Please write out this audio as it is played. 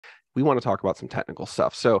we want to talk about some technical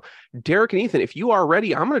stuff. So Derek and Ethan, if you are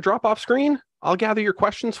ready, I'm going to drop off screen. I'll gather your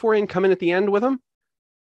questions for you and come in at the end with them.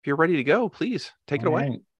 If you're ready to go, please take it away.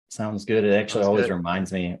 Right. Sounds good. It actually always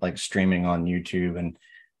reminds me like streaming on YouTube and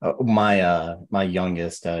my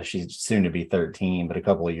youngest, she's soon to be 13, but a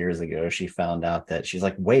couple of years ago, she found out that she's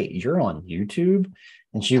like, wait, you're on YouTube?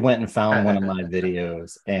 And she went and found one of my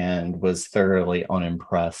videos and was thoroughly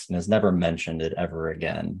unimpressed and has never mentioned it ever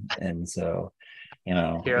again. And so,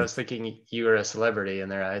 Here I was thinking you were a celebrity in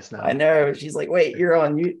their eyes now. I know. She's like, wait, you're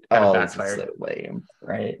on YouTube. Oh, this is so lame,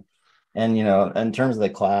 right? And, in terms of the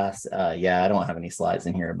class, I don't have any slides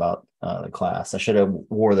in here about the class. I should have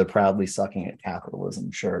wore the proudly sucking at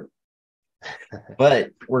capitalism shirt. But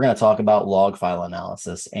we're going to talk about log file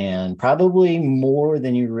analysis and probably more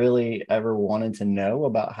than you really ever wanted to know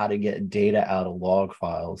about how to get data out of log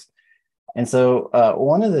files. And so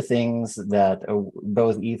one of the things that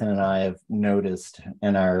both Ethan and I have noticed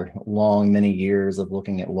in our many years of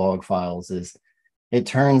looking at log files is it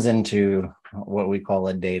turns into what we call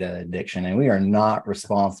a data addiction. And we are not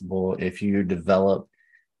responsible if you develop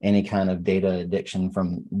any kind of data addiction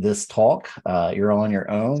from this talk. You're on your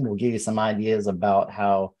own. We'll give you some ideas about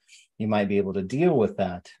how you might be able to deal with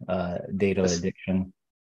that data addiction.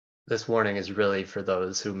 This warning is really for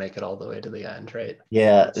those who make it all the way to the end, right?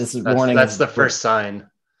 Yeah, warning. That's the first sign.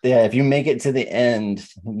 Yeah, if you make it to the end,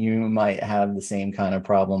 you might have the same kind of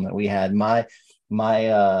problem that we had.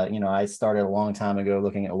 I started a long time ago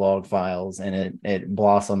looking at log files, and it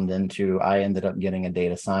blossomed into I ended up getting a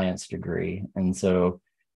data science degree, and so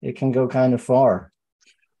it can go kind of far.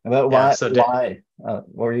 But why? What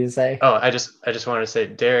were you say? Oh, I just wanted to say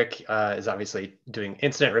Derek is obviously doing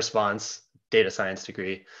incident response, data science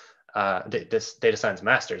degree, this data science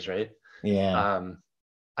master's, right? Yeah.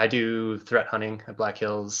 I do threat hunting at Black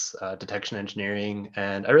Hills, detection engineering,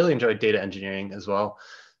 and I really enjoy data engineering as well.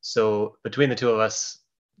 So between the two of us,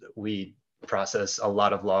 we process a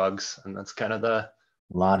lot of logs, and that's kind of the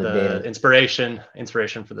data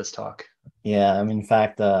inspiration for this talk. Yeah, in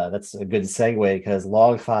fact, that's a good segue because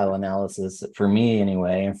log file analysis, for me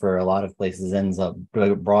anyway, and for a lot of places, ends up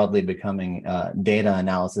broadly becoming data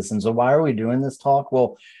analysis. And so why are we doing this talk?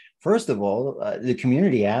 Well, first of all, the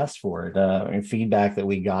community asked for it. And feedback that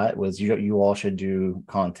we got was you all should do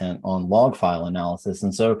content on log file analysis.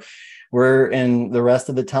 And so we're in the rest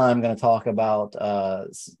of the time going to talk about,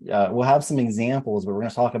 we'll have some examples, but we're going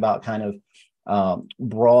to talk about kind of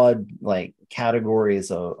broad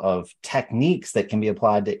categories of techniques that can be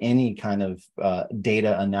applied to any kind of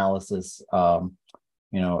data analysis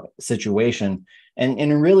situation.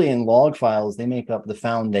 And really in log files, they make up the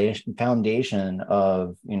foundation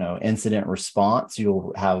of, incident response.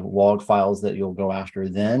 You'll have log files that you'll go after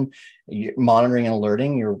then. Monitoring and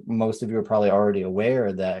alerting, most of you are probably already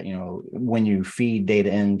aware that, when you feed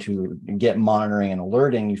data into get monitoring and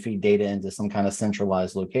alerting, you feed data into some kind of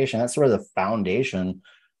centralized location. That's sort of the foundation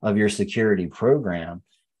of your security program.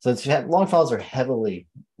 So log files are heavily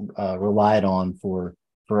relied on for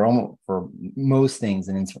most things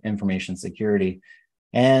in information security.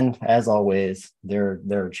 And as always, there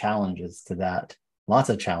are challenges to that, lots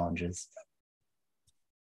of challenges.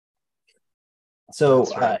 So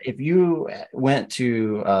right. If you went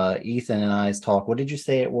to Ethan and I's talk, what did you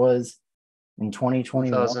say it was in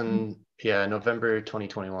 2021? November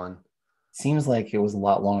 2021. Seems like it was a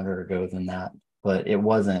lot longer ago than that, but it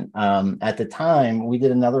wasn't. At the time, we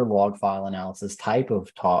did another log file analysis type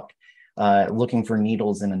of talk, looking for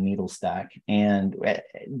needles in a needle stack. And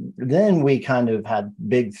then we kind of had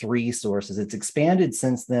big three sources. It's expanded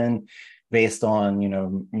since then based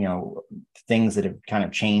on, things that have kind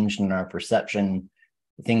of changed in our perception,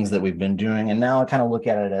 things that we've been doing. And now I kind of look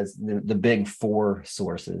at it as the big four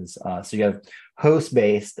sources. So you have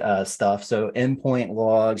host-based stuff. So endpoint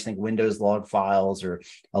logs, think Windows log files, or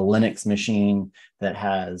a Linux machine that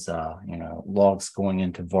has, logs going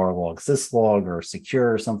into var log syslog or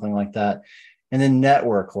secure or something like that. And then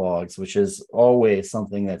network logs, which is always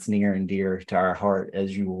something that's near and dear to our heart,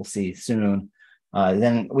 as you will see soon.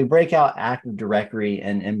 Then we break out Active Directory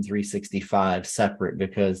and M365 separate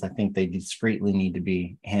because I think they discreetly need to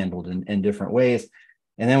be handled in different ways.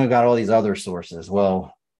 And then we've got all these other sources.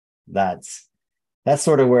 Well, that's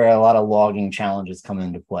sort of where a lot of logging challenges come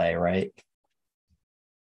into play, right?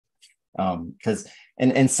 Because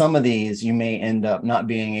in some of these, you may end up not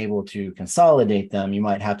being able to consolidate them. You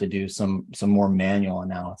might have to do some more manual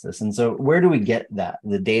analysis. And so where do we get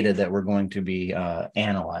the data that we're going to be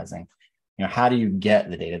analyzing? How do you get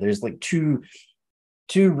the data? There's like two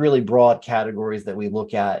really broad categories that we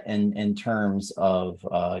look at in terms of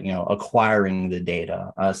acquiring the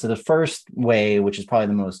data. So the first way, which is probably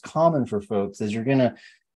the most common for folks, is you're going to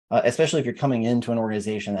especially if you're coming into an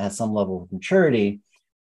organization that has some level of maturity,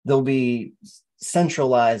 there'll be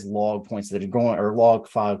centralized log points that are going, or log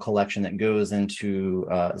file collection that goes into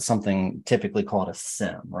something typically called a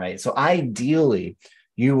SIM, right? So ideally,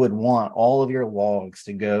 you would want all of your logs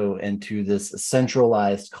to go into this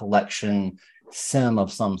centralized collection SIM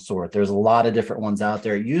of some sort. There's a lot of different ones out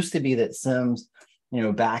there. It used to be that SIMs,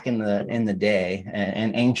 back in the day,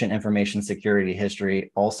 and ancient information security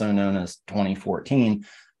history, also known as 2014,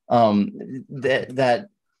 that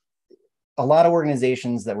a lot of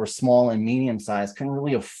organizations that were small and medium sized couldn't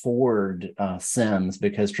really afford SIMs,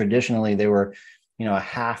 because traditionally they were, a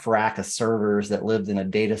half rack of servers that lived in a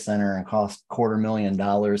data center and cost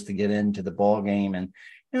 $250,000 to get into the ball game, and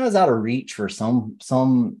it was out of reach for some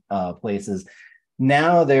places.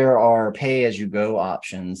 Now there are pay-as-you-go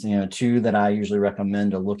options. Two that I usually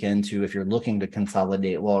recommend to look into if you're looking to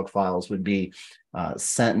consolidate log files would be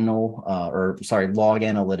Sentinel, Log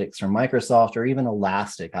Analytics from Microsoft, or even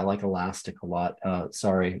Elastic. I like Elastic a lot.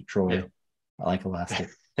 Sorry, Troy. Yeah. I like Elastic.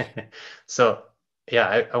 So,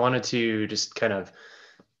 yeah, I wanted to just kind of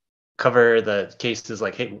cover the cases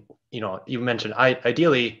like, hey, you mentioned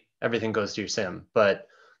ideally everything goes to your SIM, but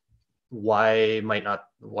why might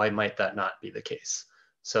that not be the case?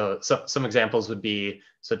 So some examples would be,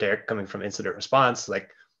 so Derek, coming from incident response,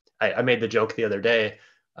 like I made the joke the other day.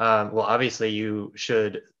 Well, obviously you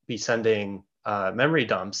should be sending memory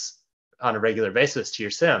dumps on a regular basis to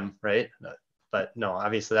your SIM, right? But no,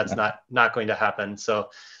 obviously that's not going to happen. So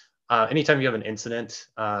anytime you have an incident,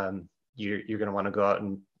 you're going to want to go out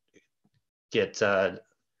and get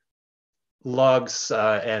logs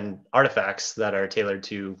and artifacts that are tailored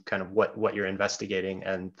to kind of what you're investigating,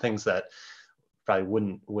 and things that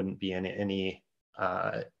probably wouldn't be in any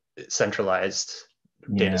centralized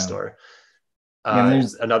data store.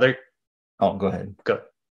 Another. Oh, go ahead. Go.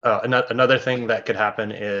 Another thing that could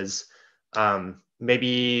happen is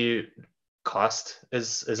maybe cost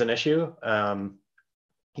is an issue.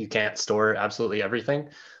 You can't store absolutely everything,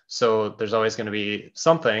 so there's always going to be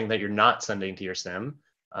something that you're not sending to your SIM,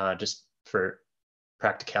 just for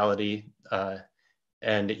practicality,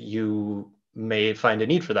 and you may find a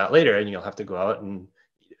need for that later, and you'll have to go out and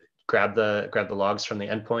grab the logs from the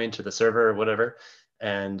endpoint to the server or whatever,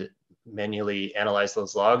 and manually analyze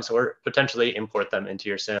those logs, or potentially import them into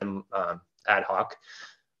your SIM ad hoc.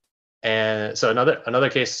 And so another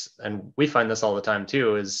case, and we find this all the time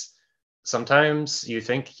too, is sometimes you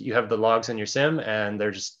think you have the logs in your SIM and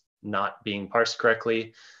they're just not being parsed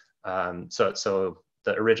correctly. So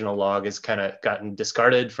the original log is kind of gotten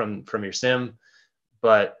discarded from your SIM,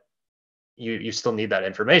 but you still need that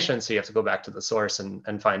information. So you have to go back to the source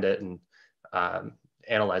and find it and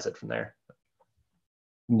analyze it from there.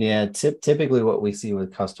 Yeah, typically what we see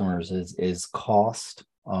with customers is cost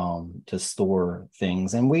to store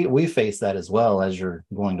things. And we face that as well, as you're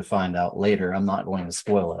going to find out later. I'm not going to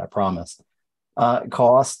spoil it, I promise.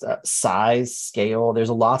 Cost, size, scale, there's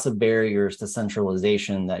lots of barriers to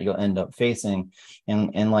centralization that you'll end up facing.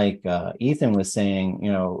 And like Ethan was saying,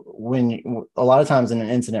 when a lot of times in an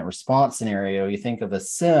incident response scenario, you think of a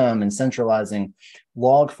SIM and centralizing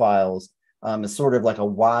log files is sort of like a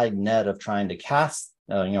wide net of trying to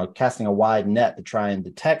casting a wide net to try and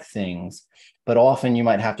detect things. But often you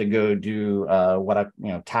might have to go do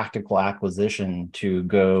tactical acquisition to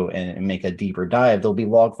go and make a deeper dive. There'll be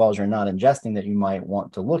log files you're not ingesting that you might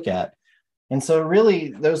want to look at. And so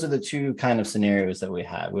really, those are the two kind of scenarios that we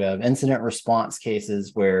have. We have incident response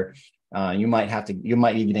cases where you might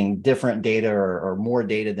be getting different data or more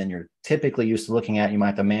data than you're typically used to looking at. You might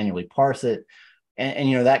have to manually parse it.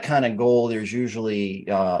 And that kind of goal, there's usually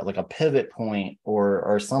like a pivot point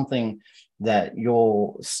or something that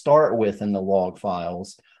you'll start with in the log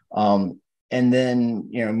files, and then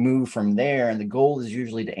move from there. And the goal is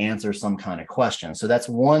usually to answer some kind of question. So that's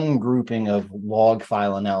one grouping of log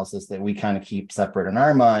file analysis that we kind of keep separate in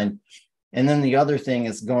our mind. And then the other thing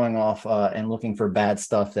is going off and looking for bad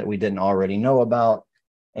stuff that we didn't already know about,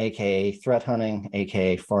 aka threat hunting,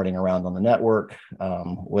 aka farting around on the network,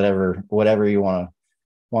 whatever you want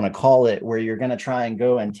to call it, where you're going to try and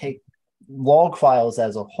go and take log files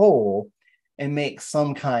as a whole and make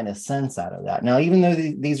some kind of sense out of that. Now, even though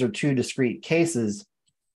these are two discrete cases,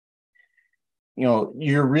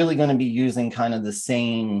 you're really going to be using kind of the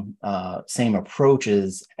same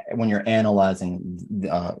approaches when you're analyzing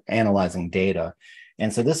data.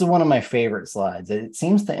 And so this is one of my favorite slides. It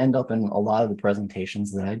seems to end up in a lot of the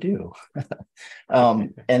presentations that I do.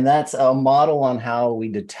 And that's a model on how we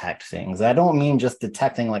detect things. I don't mean just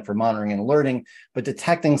detecting like for monitoring and alerting, but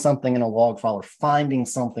detecting something in a log file or finding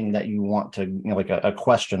something that you want to, like a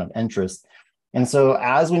question of interest. And so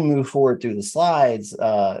as we move forward through the slides,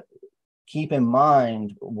 keep in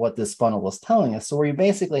mind what this funnel is telling us. So where you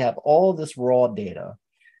basically have all of this raw data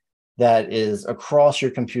that is across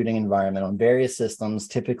your computing environment on various systems,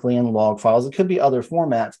 typically in log files. It could be other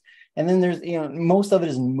formats. And then there's, most of it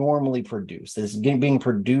is normally produced. It's being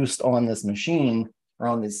produced on this machine or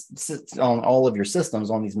on all of your systems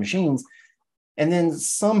on these machines. And then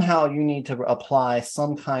somehow you need to apply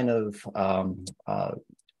some kind of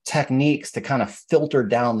techniques to kind of filter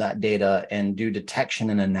down that data and do detection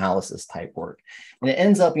and analysis type work. And it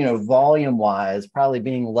ends up, volume wise, probably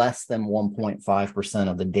being less than 1.5%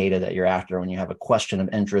 of the data that you're after when you have a question of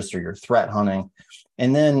interest or you're threat hunting.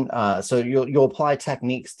 And then, so you'll apply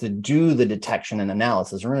techniques to do the detection and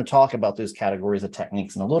analysis. We're going to talk about those categories of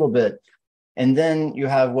techniques in a little bit. And then you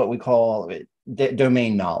have what we call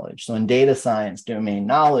domain knowledge. So in data science, domain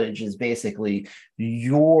knowledge is basically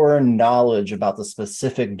your knowledge about the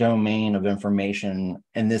specific domain of information,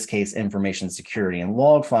 in this case, information security. And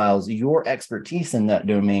log files, your expertise in that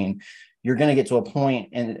domain, you're going to get to a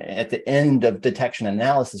point at the end of detection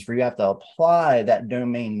analysis where you have to apply that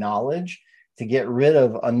domain knowledge to get rid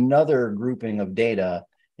of another grouping of data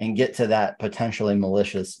and get to that potentially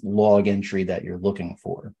malicious log entry that you're looking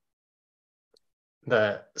for.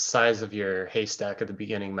 The size of your haystack at the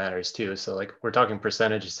beginning matters too. So like we're talking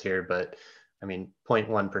percentages here, but I mean,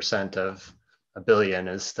 0.1% of a billion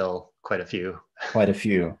is still quite a few. Quite a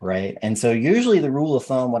few, right? And so usually the rule of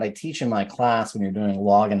thumb, what I teach in my class when you're doing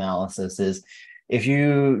log analysis is if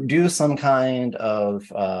you do some kind of,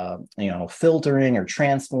 filtering or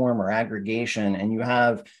transform or aggregation, and you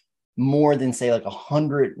have more than say like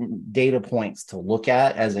 100 data points to look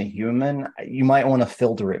at as a human, you might want to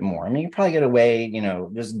filter it more. I mean, you probably get away,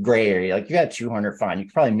 just gray area. Like you got 200, fine. You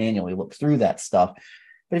can probably manually look through that stuff.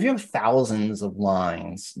 But if you have thousands of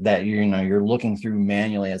lines that you're looking through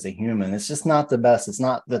manually as a human, it's just not the best. It's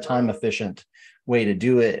not the time efficient way to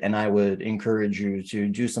do it. And I would encourage you to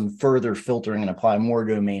do some further filtering and apply more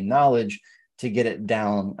domain knowledge to get it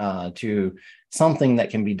down to something that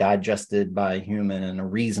can be digested by a human in a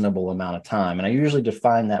reasonable amount of time. And I usually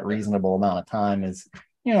define that reasonable amount of time as,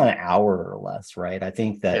 an hour or less, right? I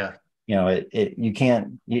think that, you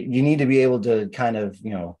need to be able to kind of,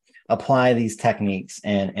 apply these techniques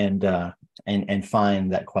and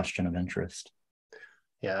find that question of interest.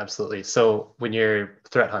 Yeah, absolutely. So when you're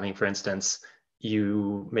threat hunting, for instance,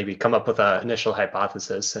 you maybe come up with an initial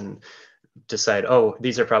hypothesis and decide, oh,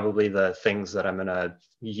 these are probably the things that I'm going to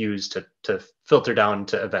use to filter down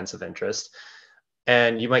to events of interest.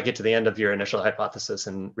 And you might get to the end of your initial hypothesis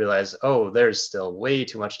and realize, oh, there's still way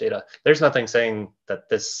too much data. There's nothing saying that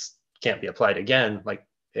this can't be applied again, like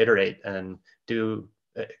iterate and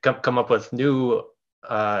come up with new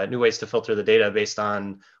ways to filter the data based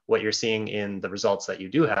on what you're seeing in the results that you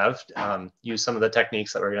do have. Use some of the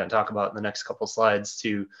techniques that we're going to talk about in the next couple slides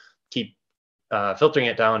to keep filtering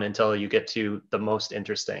it down until you get to the most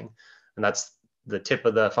interesting. And that's the tip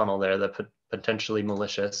of the funnel there, the potentially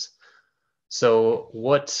malicious. So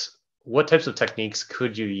what types of techniques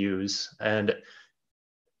could you use? And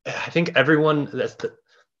I think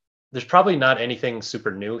there's probably not anything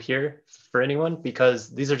super new here for anyone, because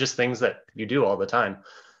these are just things that you do all the time.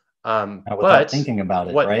 Without thinking about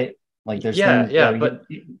it, right? Like there's things, but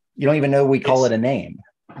you don't even know we call it a name.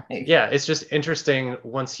 Yeah, it's just interesting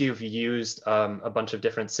once you've used a bunch of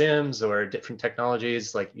different SIMs or different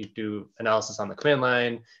technologies, like you do analysis on the command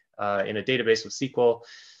line in a database with SQL.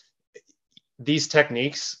 These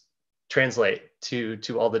techniques translate to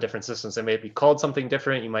all the different systems. They may be called something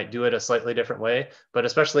different. You might do it a slightly different way, but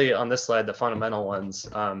especially on this slide, the fundamental ones,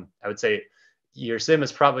 I would say your SIM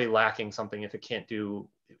is probably lacking something if it can't do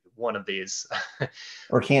one of these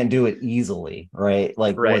or can't do it easily, right?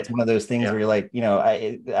 Like it's one of those things where you're like,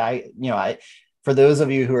 for those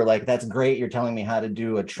of you who are like, that's great, you're telling me how to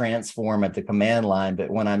do a transform at the command line,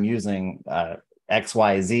 but when I'm using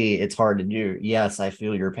XYZ, it's hard to do. Yes, I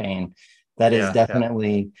feel your pain. That is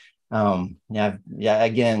definitely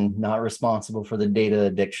again, not responsible for the data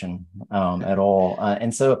addiction at all.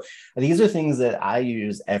 And so these are things that I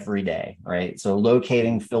use every day, right? So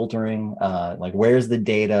locating, filtering, like where's the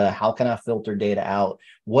data? How can I filter data out?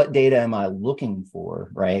 What data am I looking for,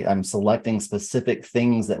 right? I'm selecting specific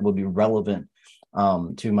things that will be relevant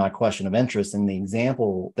to my question of interest. And the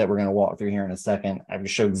example that we're going to walk through here in a second, I will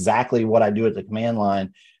show exactly what I do at the command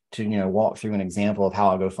line to, walk through an example of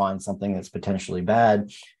how I go find something that's potentially bad.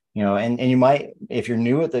 And you might, if you're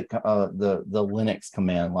new at the Linux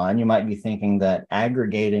command line, you might be thinking that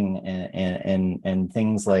aggregating and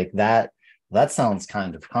things like that sounds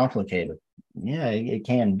kind of complicated. Yeah, it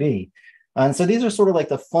can be. And so these are sort of like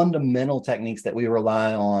the fundamental techniques that we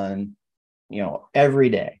rely on every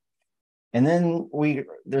day. And then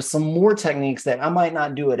there's some more techniques that I might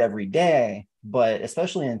not do it every day, but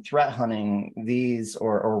especially in threat hunting, these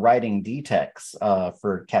or writing detects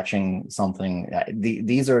for catching something,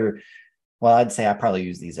 these are, well, I'd say I probably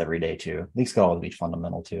use these every day too. These could all be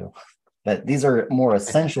fundamental too. But these are more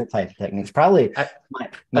essential type techniques. Probably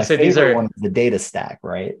my say these favorite are one is the data stack,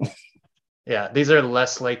 right? Yeah, these are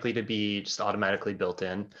less likely to be just automatically built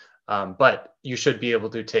in, but you should be able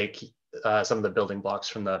to take some of the building blocks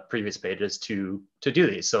from the previous pages to do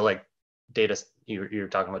these. So like data, you're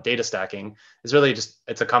talking about data stacking is really just,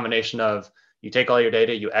 it's a combination of you take all your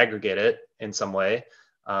data, you aggregate it in some way.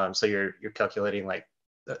 So you're calculating like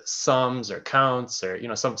sums or counts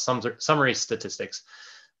or some summary statistics,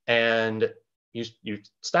 and you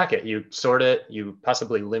stack it, you sort it, you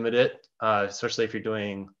possibly limit it, especially if you're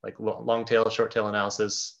doing like long tail, short tail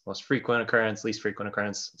analysis, most frequent occurrence, least frequent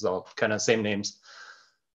occurrence, is all kind of same names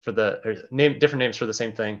for different names for the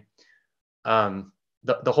same thing.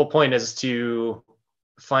 The whole point is to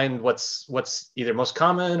find what's either most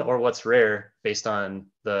common or what's rare based on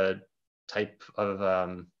the type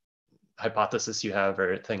of hypothesis you have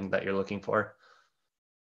or thing that you're looking for.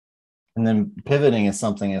 And then pivoting is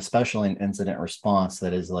something, especially in incident response,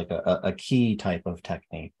 that is like a key type of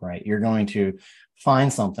technique, right? You're going to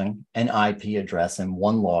find something, an IP address in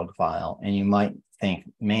one log file, and you might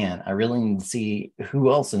think, man, I really need to see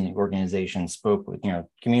who else in the organization spoke with,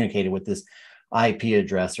 communicated with this IP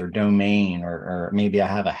address or domain, or maybe I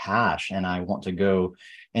have a hash and I want to go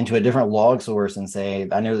into a different log source and say,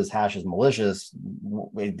 I know this hash is malicious.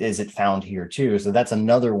 Is it found here too? So that's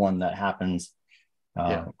another one that happens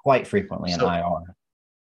quite frequently in IR.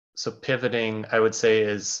 So pivoting, I would say,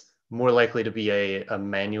 is more likely to be a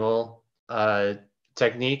manual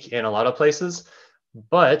technique in a lot of places.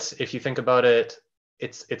 But if you think about it,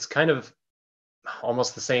 it's kind of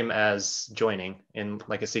almost the same as joining in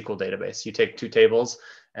like a SQL database. You take two tables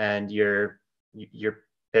and you're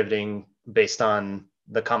pivoting based on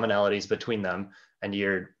the commonalities between them, and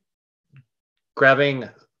you're grabbing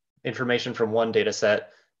information from one data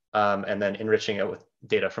set and then enriching it with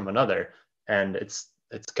data from another. And it's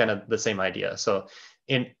kind of the same idea. So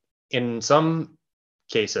in some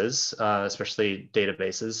cases, especially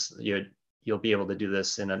databases, you'll be able to do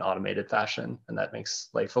this in an automated fashion, and that makes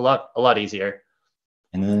life a lot easier.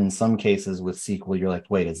 And then in some cases with SQL, you're like,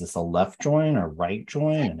 wait, is this a left join, a right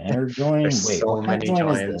join, an inner join? There's Wait, so what kind of many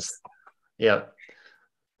join is joins. this? Yeah.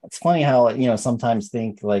 It's funny how, sometimes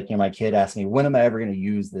think like, my kid asked me, when am I ever going to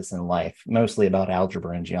use this in life? Mostly about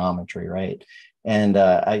algebra and geometry, right? And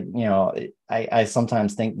I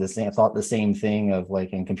sometimes thought the same thing of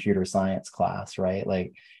like in computer science class, right?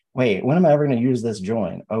 Like, wait, when am I ever going to use this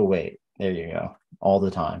join? Oh, wait, there you go, all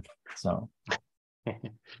the time. So.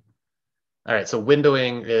 All right. So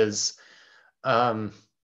windowing is, I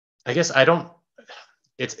guess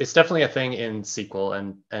it's definitely a thing in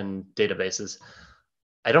SQL and databases.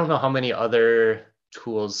 I don't know how many other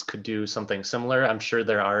tools could do something similar. I'm sure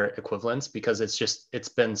there are equivalents because it's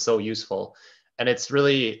been so useful. And it's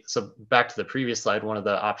really, so back to the previous slide, one of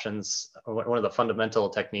the options, one of the fundamental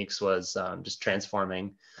techniques was just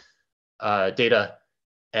transforming data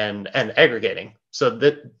and aggregating. So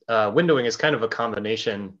that windowing is kind of a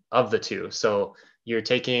combination of the two. So you're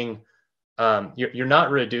taking, you're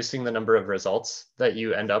not reducing the number of results that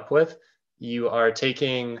you end up with. You are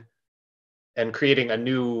taking and creating a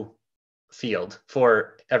new field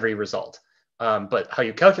for every result. But how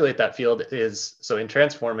you calculate that field is, so in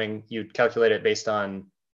transforming, you calculate it based on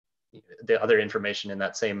the other information in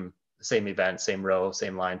that same event, same row,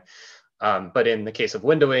 same line. But in the case of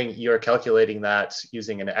windowing, you're calculating that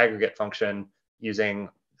using an aggregate function, using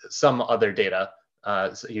some other data,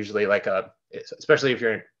 so usually like especially if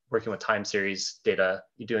you're working with time series data,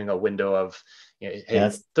 you're doing a window of,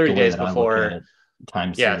 hey, 30 days before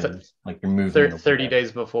time series, like you're moving 30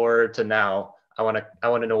 days before to now, I want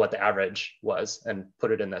to know what the average was and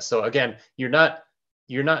put it in this. So again, you're not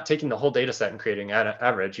taking the whole data set and creating an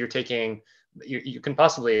average. You're taking, you can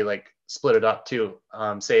possibly like split it up too.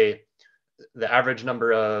 Say the average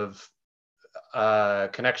number of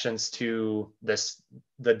connections to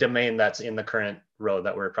the domain that's in the current row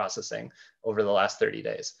that we're processing over the last 30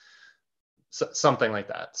 days. So, something like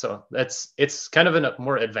that. So it's kind of a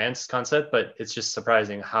more advanced concept, but it's just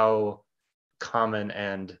surprising how common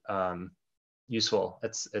and useful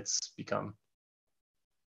it's become.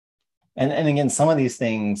 And again, some of these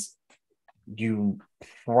things you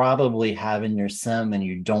probably have in your sim and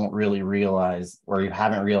you don't really realize, or you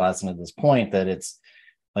haven't realized them at this point, that it's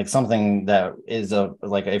like something that is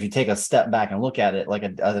like if you take a step back and look at it, like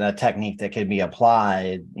a technique that could be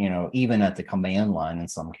applied, even at the command line in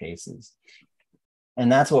some cases.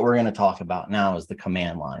 And that's what we're going to talk about now is the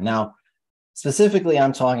command line. Now, specifically,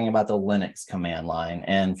 I'm talking about the Linux command line.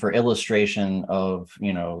 And for illustration of,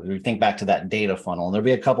 we think back to that data funnel. There'll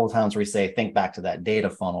be a couple of times where we say, think back to that data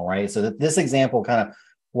funnel, right? So that this example kind of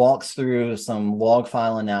walks through some log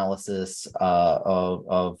file analysis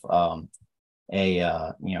of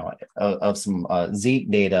some Zeek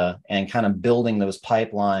data and kind of building those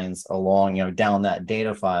pipelines along, down that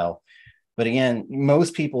data file. But again,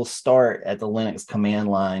 most people start at the Linux command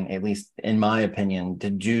line, at least in my opinion, to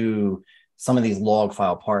do some of these log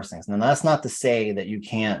file parsings. Now, that's not to say that you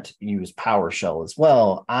can't use PowerShell as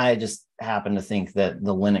well. I just happen to think that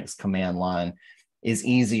the Linux command line is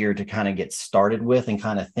easier to kind of get started with and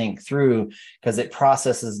kind of think through because it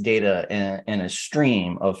processes data in a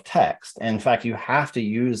stream of text. And in fact, you have to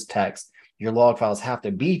use text. Your log files have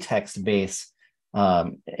to be text-based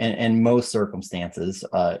in most circumstances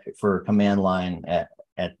for command line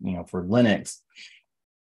for Linux.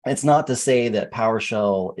 It's not to say that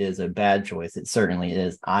PowerShell is a bad choice. It certainly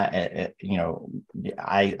is. I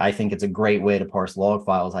think it's a great way to parse log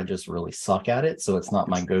files. I just really suck at it, so it's not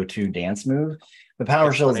my go-to dance move. But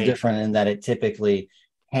PowerShell is different in that it typically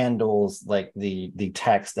handles like the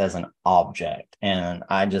text as an object, and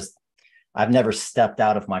I've never stepped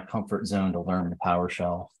out of my comfort zone to learn the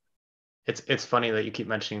PowerShell. It's funny that you keep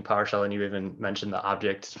mentioning PowerShell and you even mentioned the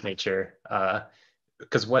object nature,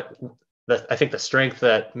 because I think the strength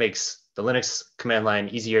that makes the Linux command line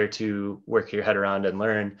easier to work your head around and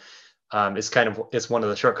learn is one of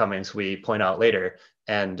the shortcomings we point out later.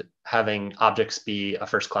 And having objects be a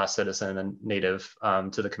first-class citizen and native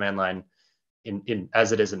to the command line, in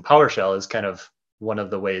as it is in PowerShell, is kind of one of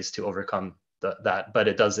the ways to overcome that. But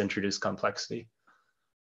it does introduce complexity.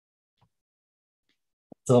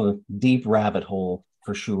 So a deep rabbit hole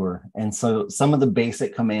for sure. And so some of the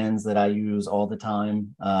basic commands that I use all the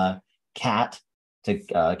time. Cat to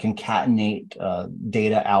concatenate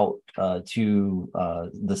data out to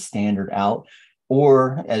the standard out,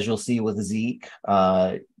 or as you'll see with Zeek,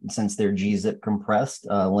 since they're gzip compressed,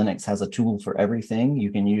 Linux has a tool for everything.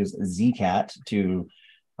 You can use zcat to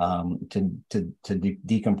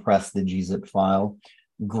decompress the gzip file.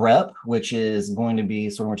 grep, which is going to be,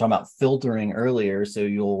 so we were talking about filtering earlier, so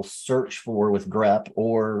you'll search for with grep,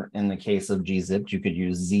 or in the case of gzip, you could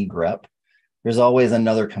use zgrep. There's always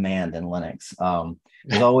another command in Linux.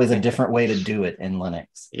 There's always a different way to do it in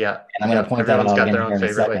Linux. Yeah. And I'm going to point that out again here in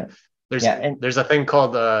a second. There's a thing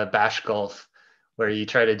called bash gulf, where you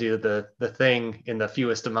try to do the thing in the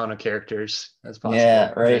fewest amount of characters as possible.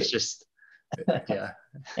 Yeah, right. It's just, yeah.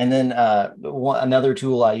 And then another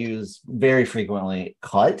tool I use very frequently,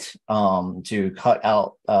 cut, to cut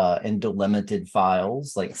out in delimited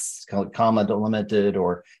files, like comma delimited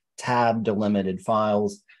or tab delimited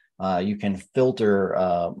files. You can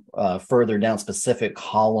filter further down specific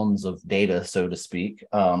columns of data, so to speak.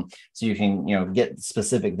 So you can, get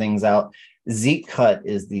specific things out. Zeek cut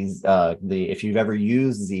is if you've ever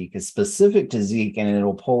used Zeek, is specific to Zeek, and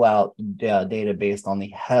it'll pull out data based on the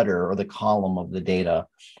header or the column of the data.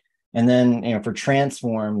 And then, for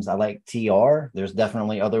transforms, I like TR. There's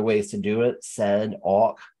definitely other ways to do it, sed,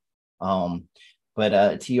 awk.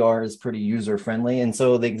 But TR is pretty user-friendly. And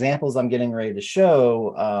so the examples I'm getting ready to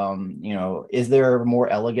show, is there a more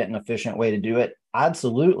elegant and efficient way to do it?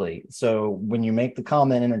 Absolutely. So when you make the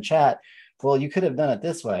comment in the chat, well, you could have done it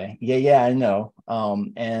this way. Yeah, I know.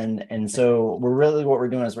 And so what we're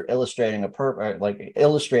doing is we're illustrating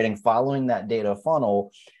illustrating following that data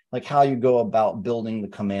funnel, like how you go about building the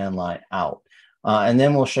command line out. And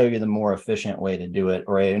then we'll show you the more efficient way to do it,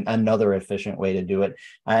 or another efficient way to do it.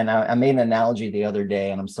 And I made an analogy the other day,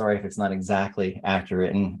 and I'm sorry if it's not exactly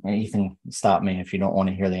accurate, and Ethan, stop me if you don't want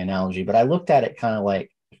to hear the analogy, but I looked at it kind of like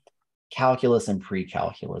calculus and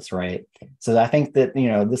pre-calculus, right? So I think that,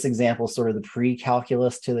 this example is sort of the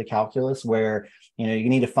pre-calculus to the calculus, where, you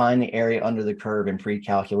need to find the area under the curve in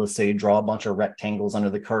pre-calculus. So you draw a bunch of rectangles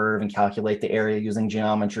under the curve and calculate the area using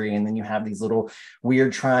geometry. And then you have these little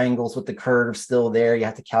weird triangles with the curve still there. You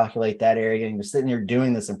have to calculate that area. And you're sitting there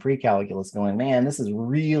doing this in pre-calculus going, man, this is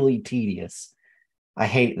really tedious. I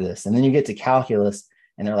hate this. And then you get to calculus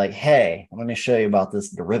and they're like, hey, let me show you about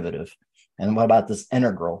this derivative. And what about this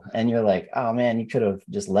integral? And you're like, oh man, you could have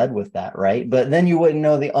just led with that, right? But then you wouldn't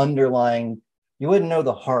know the underlying, you wouldn't know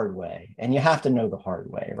the hard way. And you have to know the hard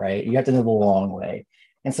way, right? You have to know the long way.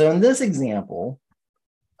 And so in this example,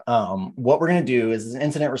 what we're going to do is an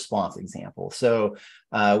incident response example. So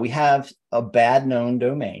we have a bad known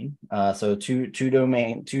domain. So two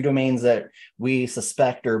domains that we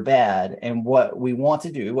suspect are bad. And what we want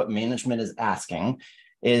to do, what management is asking,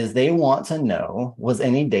 is they want to know, was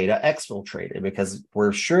any data exfiltrated? Because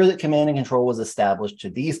we're sure that command and control was established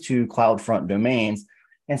to these two CloudFront domains.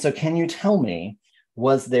 And so can you tell me,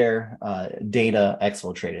 was there data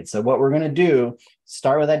exfiltrated? So what we're going to do,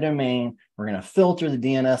 start with that domain. We're going to filter the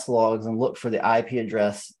DNS logs and look for the IP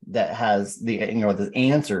address that has the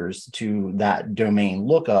answers to that domain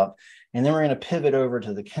lookup. And then we're going to pivot over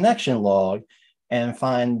to the connection log and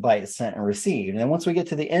find bytes sent and received. And then once we get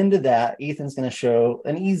to the end of that, Ethan's going to show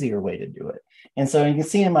an easier way to do it. And so you can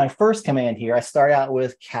see in my first command here, I start out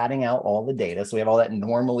with catting out all the data. So we have all that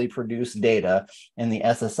normally produced data in the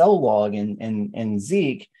SSL log in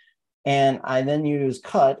Zeek. And I then use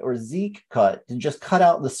cut or Zeek cut to just cut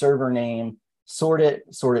out the server name, sort it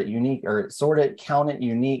unique, or count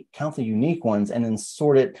the unique ones, and then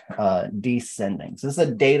sort it descending. So this is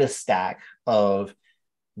a data stack of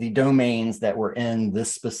the domains that were in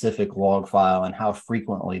this specific log file and how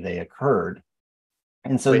frequently they occurred.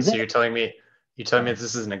 And so wait, so you're telling me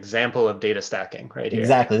this is an example of data stacking right here?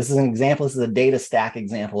 Exactly. This is an example. This is a data stack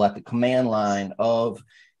example at the command line of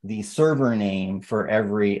the server name for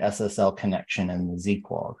every SSL connection in the Zeek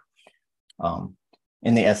log,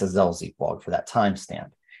 in the SSL Zeek log for that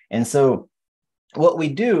timestamp. And so what we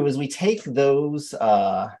do is we take those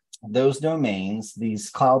domains,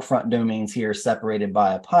 these CloudFront domains here separated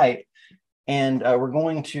by a pipe, and we're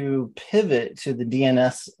going to pivot to the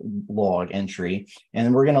DNS log entry,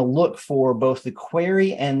 and we're going to look for both the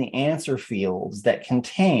query and the answer fields that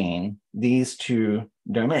contain these two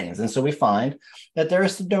domains. And so we find that there are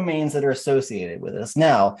some domains that are associated with this.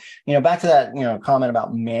 Now, back to that, comment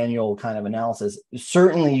about manual kind of analysis.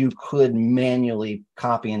 Certainly you could manually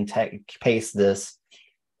copy and paste this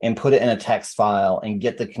and put it in a text file and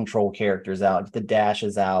get the control characters out, get the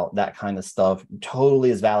dashes out, that kind of stuff. Totally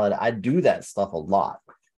is valid. I do that stuff a lot.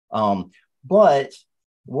 But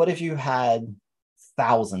what if you had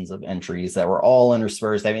thousands of entries that were all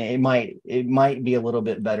interspersed? I mean, it might be a little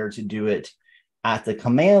bit better to do it at the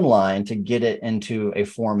command line to get it into a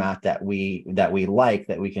format that we like,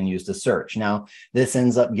 that we can use to search. Now, this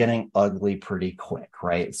ends up getting ugly pretty quick,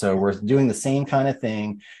 right? So we're doing the same kind of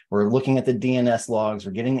thing. We're looking at the DNS logs,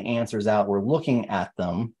 we're getting the answers out, we're looking at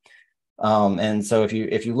them. And so if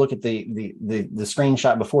you look at the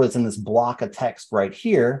screenshot before, that's in this block of text right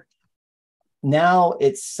here, now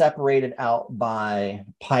it's separated out by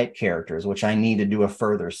pipe characters, which I need to do a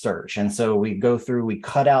further search. And so we go through, we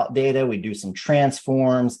cut out data, we do some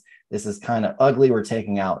transforms. This is kind of ugly. We're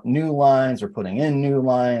taking out new lines, we're putting in new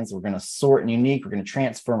lines, we're going to sort and unique, we're going to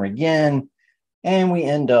transform again. And we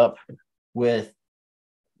end up with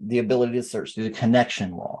the ability to search through the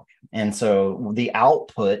connection log. And so the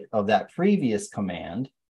output of that previous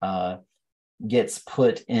command gets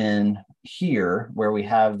put in here, where we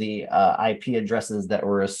have the IP addresses that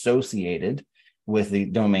were associated with the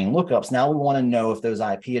domain lookups. Now we want to know if those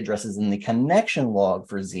IP addresses in the connection log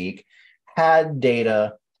for Zeek had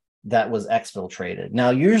data that was exfiltrated.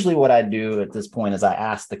 Now, usually what I do at this point is I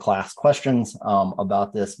ask the class questions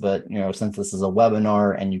about this, but since this is a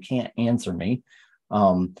webinar and you can't answer me,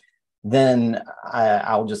 then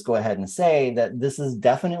I'll just go ahead and say that this is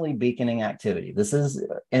definitely beaconing activity. This is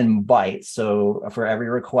in bytes. So for every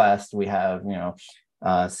request, we have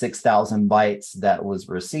 6,000 bytes that was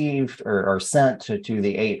received or sent to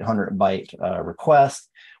the 800 byte request.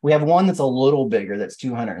 We have one that's a little bigger, that's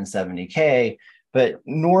 270K. But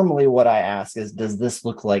normally what I ask is, does this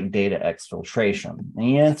look like data exfiltration? And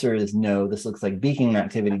the answer is no, this looks like beaconing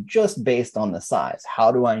activity just based on the size.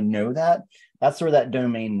 How do I know that? That's where that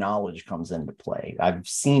domain knowledge comes into play. I've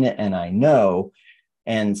seen it and I know.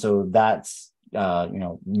 And so that's,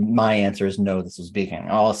 my answer is no, this was beaconing.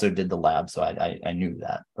 I also did the lab, so I knew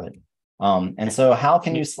that. But and so how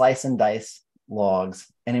can you slice and dice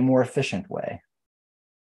logs in a more efficient way?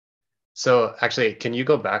 So actually, can you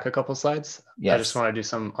go back a couple slides? Yes. I just want to do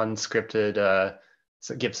some unscripted,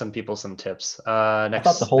 give some people some tips. I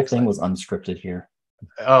thought the whole thing was unscripted here.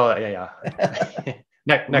 Oh, yeah.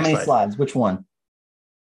 Next How many slide. slides? Which one?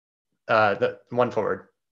 The one forward.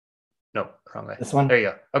 No, wrong way. This one? There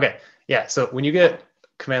you go. Okay. Yeah. So when you get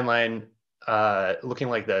command line looking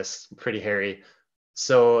like this, pretty hairy.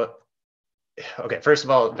 So, okay, first of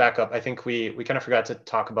all, back up. I think we kind of forgot to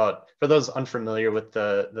talk about, for those unfamiliar with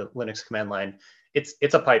the Linux command line, it's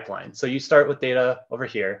a pipeline. So you start with data over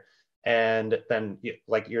here, and then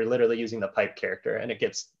you're literally using the pipe character, and it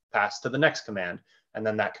gets passed to the next command, and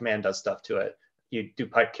then that command does stuff to it. you do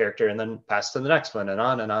pipe character and then pass to the next one, and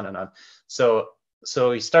on and on and on. So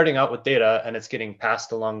he's starting out with data and it's getting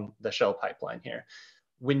passed along the shell pipeline here.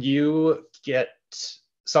 When you get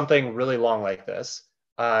something really long like this,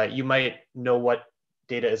 you might know what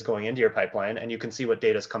data is going into your pipeline, and you can see what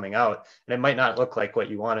data is coming out, and it might not look like what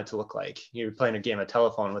you want it to look like. You're playing a game of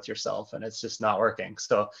telephone with yourself and it's just not working.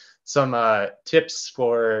 So some tips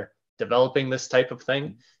for developing this type of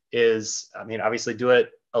thing is, I mean, obviously do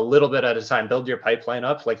it a little bit at a time. Build your pipeline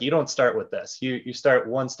up. Like, you don't start with this. You start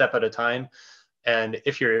one step at a time. And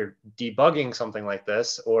if you're debugging something like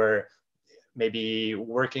this, or maybe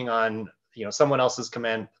working on, someone else's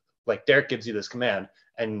command, like Derek gives you this command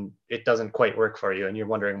and it doesn't quite work for you and you're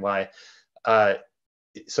wondering why.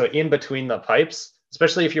 So in between the pipes,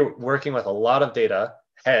 especially if you're working with a lot of data,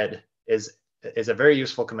 head is a very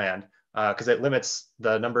useful command because it limits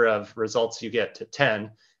the number of results you get to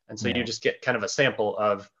 10. And so you just get kind of a sample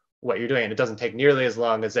of what you're doing. And it doesn't take nearly as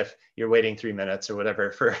long as if you're waiting 3 minutes or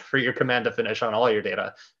whatever for your command to finish on all your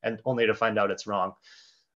data and only to find out it's wrong.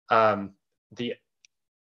 Sounds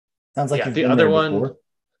like you've the been other there one, before.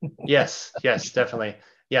 yes, definitely.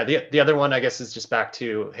 Yeah, the other one, I guess, is just back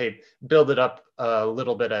to, hey, build it up a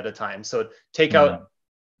little bit at a time. So take out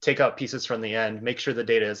pieces from the end, make sure the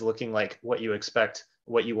data is looking like what you expect,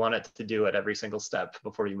 what you want it to do at every single step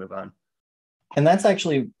before you move on. And that's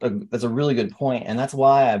actually that's a really good point. And that's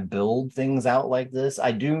why I build things out like this.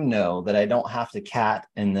 I do know that I don't have to cat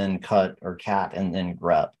and then cut or cat and then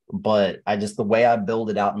grep, but the way I build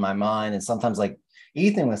it out in my mind, and sometimes, like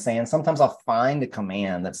Ethan was saying, sometimes I'll find a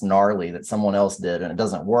command that's gnarly that someone else did and it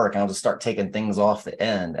doesn't work. And I'll just start taking things off the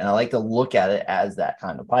end. And I like to look at it as that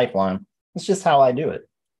kind of pipeline. It's just how I do it.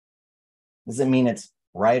 Doesn't mean it's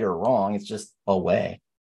right or wrong. It's just a way.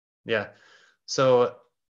 Yeah. So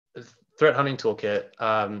threat hunting toolkit,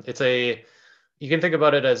 you can think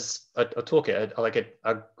about it as a toolkit, like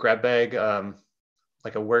a grab bag,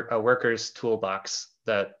 like a worker's toolbox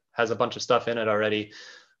that has a bunch of stuff in it already.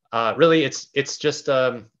 Really, it's just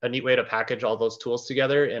a neat way to package all those tools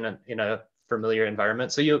together in a familiar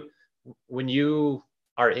environment. So when you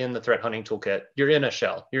are in the threat hunting toolkit, you're in a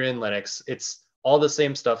shell, you're in Linux. It's all the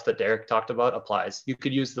same stuff that Derek talked about applies. You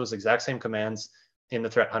could use those exact same commands in the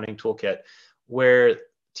threat hunting toolkit. Where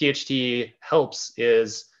THT helps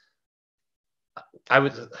is,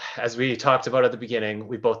 as we talked about at the beginning,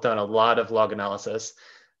 we've both done a lot of log analysis,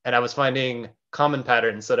 and I was finding common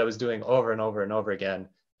patterns that I was doing over and over and over again.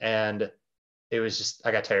 And it was just,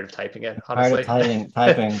 I got tired of typing it, honestly.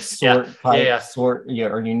 Typing sort, pipe, sort,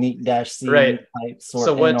 or unique -c, right. pipe, sort,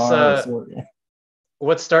 so NR,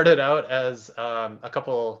 what started out as a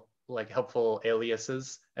couple like helpful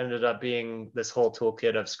aliases ended up being this whole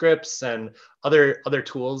toolkit of scripts and other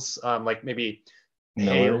tools, like maybe,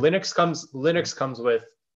 hey, Linux comes with,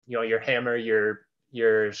 your hammer,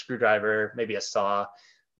 your screwdriver, maybe a saw,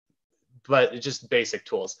 but just basic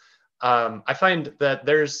tools. I find that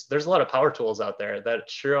there's a lot of power tools out there that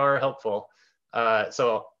sure are helpful.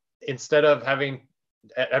 So instead of having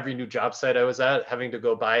at every new job site I was at having to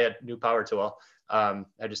go buy a new power tool, I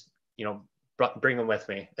just bring them with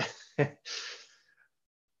me.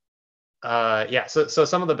 So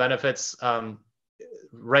some of the benefits,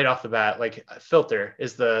 right off the bat, like filter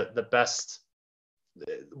is the best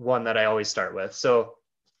one that I always start with. So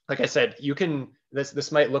like I said,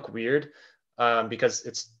 this might look weird because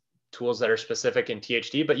it's tools that are specific in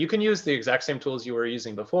THT, but you can use the exact same tools you were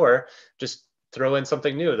using before, just throw in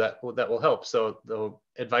something new that will help. So the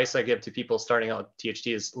advice I give to people starting out with THT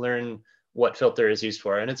is learn what filter is used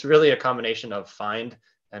for. And it's really a combination of find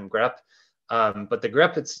and grep. But the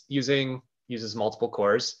grep uses multiple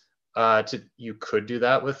cores. You could do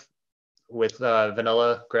that with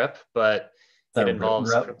vanilla grep, but it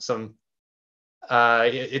involves some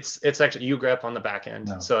it's actually ugrep on the back end.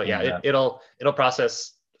 It'll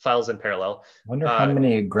process files in parallel. I wonder how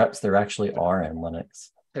many greps there actually are in Linux.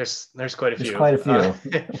 There's quite a few. Quite a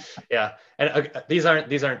few. Yeah, and these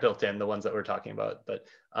aren't built in, the ones that we're talking about. But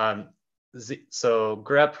so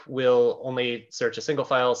grep will only search a single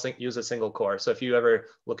file, use a single core. So if you ever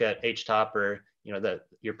look at HTOP or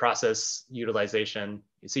your process utilization,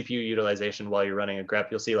 CPU utilization while you're running a grep,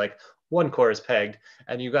 you'll see like one core is pegged,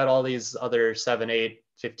 and you got all these other 7, 8,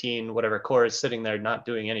 15, whatever cores sitting there not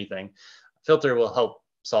doing anything. Filter will help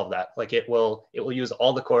solve that. Like it will use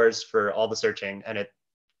all the cores for all the searching, and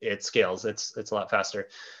it scales. It's a lot faster,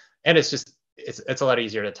 and it's a lot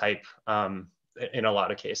easier to type in a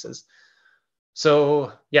lot of cases.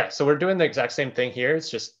 So we're doing the exact same thing here.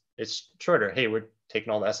 It's shorter. Hey, we're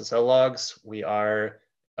taking all the SSL logs. We are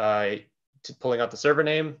pulling out the server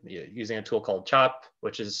name using a tool called Chop,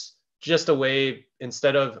 which is just a way,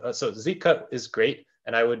 instead of, so Zeek cut is great,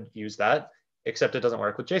 and I would use that, except it doesn't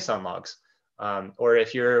work with JSON logs. Or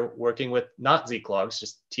if you're working with not Zeek logs,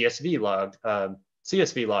 just TSV log,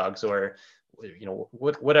 CSV logs, or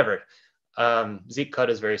whatever. Zeek cut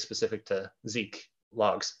is very specific to Zeek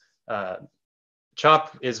logs.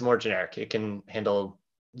 Chop is more generic. It can handle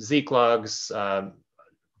Zeek logs,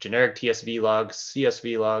 generic TSV logs,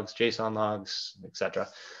 CSV logs, JSON logs, etc.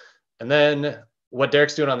 And then what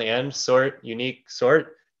Derek's doing on the end, sort, unique,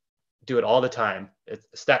 sort, do it all the time. It's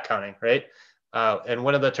stack counting, right? And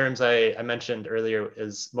one of the terms I mentioned earlier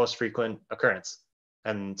is most frequent occurrence.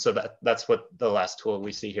 And so that's what the last tool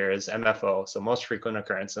we see here is MFO, so most frequent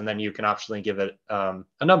occurrence. And then you can optionally give it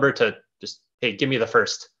a number to just, hey, give me the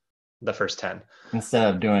first 10. Instead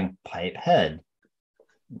of doing pipe head,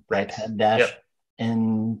 right? Pipe head dash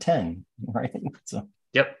in 10, right? So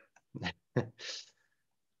yep.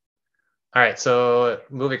 All right, so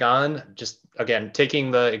moving on, just again,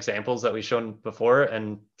 taking the examples that we've shown before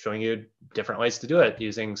and showing you different ways to do it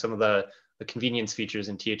using some of the convenience features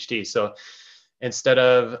in THT. So instead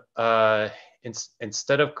of crafting,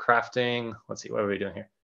 let's see, what are we doing here?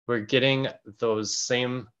 We're getting those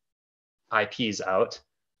same IPs out.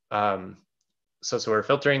 So we're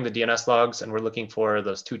filtering the DNS logs and we're looking for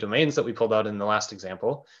those 2 domains that we pulled out in the last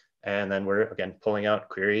example. And then we're again pulling out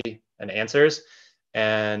query and answers.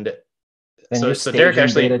 And then so Derek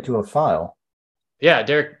actually data to a file. Yeah,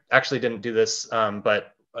 Derek actually didn't do this,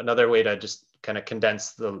 but another way to just kind of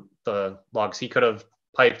condense the logs, he could have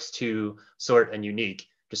piped to sort and unique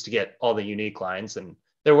just to get all the unique lines, and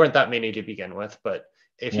there weren't that many to begin with. But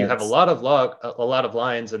if you have a lot of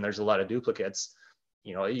lines and there's a lot of duplicates,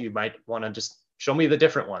 you might want to just show me the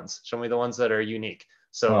different ones, show me the ones that are unique.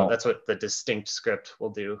 So that's what the distinct script will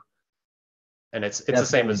do, and it's the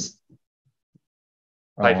same as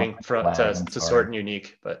piping to sort and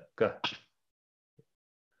unique, but go.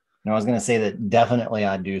 No, I was going to say that definitely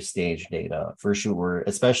I do stage data for sure,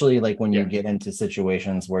 especially like when you get into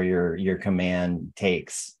situations where your command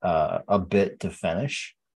takes a bit to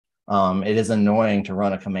finish. It is annoying to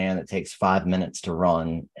run a command that takes 5 minutes to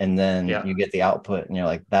run, and then you get the output and you're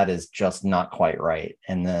like, that is just not quite right.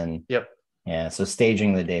 And then, so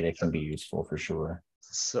staging the data can be useful for sure.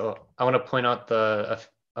 So I want to point out a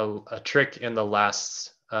trick in the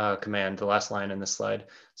last command, the last line in this slide.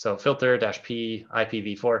 So filter -p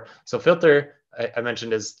IPv4. So filter, I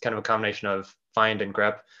mentioned, is kind of a combination of find and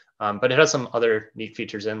grep, but it has some other neat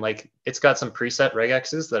features in, like it's got some preset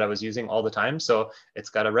regexes that I was using all the time. So it's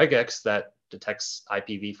got a regex that detects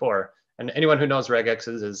IPv4, and anyone who knows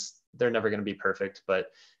regexes they're never going to be perfect,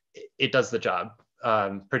 but it does the job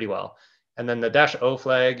pretty well. And then the -o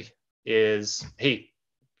flag is, hey,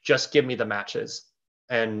 just give me the matches.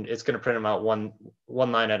 And it's going to print them out one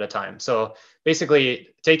line at a time. So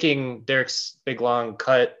basically taking Derek's big long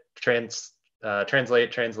cut, translate,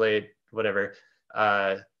 whatever,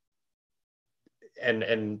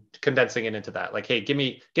 and condensing it into that. Like, hey, give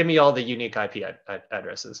me all the unique IP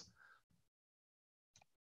addresses.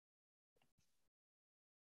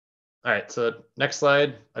 All right, so next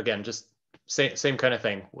slide. Again, just same kind of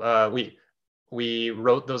thing. We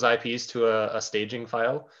wrote those IPs to a staging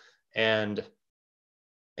file, and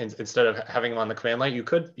instead of having them on the command line, you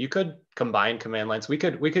could combine command lines. We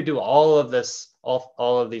could do all of this,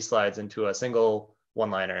 all of these slides into a single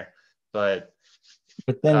one-liner, but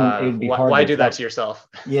then it would be hard. Why do that to yourself?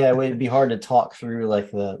 Yeah, it would be hard to talk through like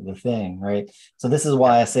the thing, right? So this is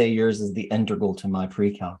why I say yours is the integral to my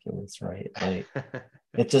pre-calculus, right? Like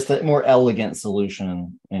it's just a more elegant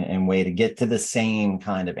solution and way to get to the same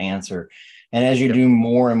kind of answer. And as you do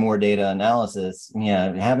more and more data analysis,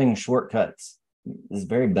 having shortcuts is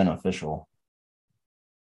very beneficial.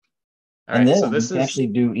 And then so you can actually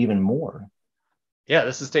do even more. Yeah,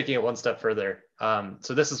 this is taking it one step further.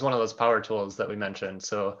 So this is one of those power tools that we mentioned.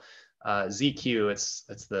 So ZQ,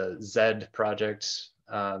 it's the Z project.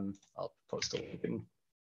 I'll post a link in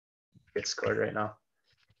Discord right now.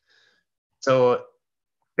 So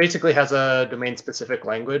basically has a domain specific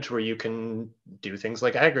language where you can do things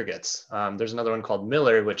like aggregates. There's another one called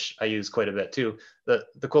Miller, which I use quite a bit too.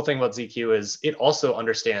 The cool thing about ZQ is it also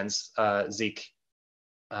understands Zeek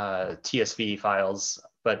TSV files,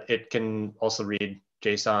 but it can also read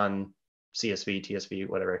JSON, CSV, TSV,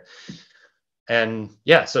 whatever. And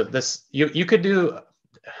yeah, so this you could do,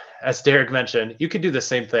 as Derek mentioned, you could do the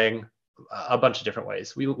same thing a bunch of different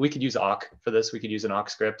ways. We could use awk for this. We could use an awk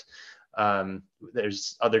script.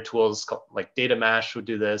 There's other tools like data mash would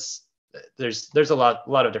do this. There's a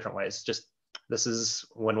lot of different ways. Just this is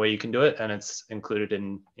one way you can do it, and it's included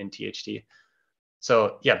in THT.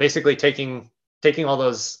 So yeah, basically taking all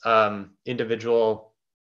those individual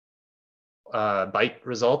byte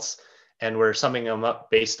results, and we're summing them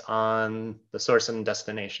up based on the source and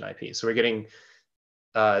destination IP. So we're getting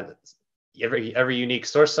every unique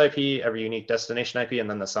source IP, every unique destination IP, and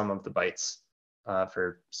then the sum of the bytes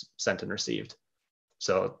for sent and received,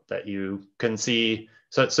 so that you can see.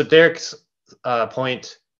 So Derek's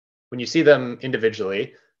point, when you see them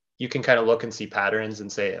individually, you can kind of look and see patterns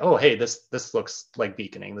and say, oh, hey, this looks like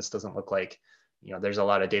beaconing. This doesn't look like, there's a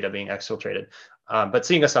lot of data being exfiltrated. But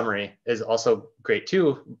seeing a summary is also great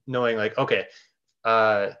too, knowing like, okay,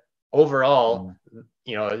 overall,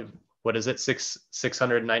 what is it?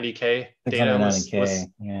 690K data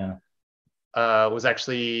was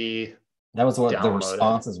actually, that was what downloaded. The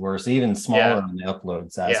responses were. So even smaller than the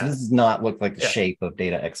upload size. So this does not look like the shape of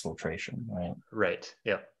data exfiltration, right? Right.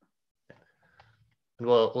 Yeah. And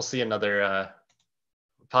we'll see another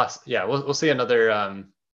we'll see another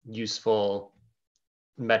useful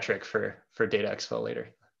metric for data exfil later.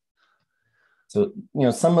 So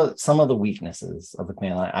some of the weaknesses of the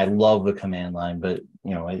command line. I love the command line, but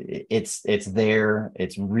it's there.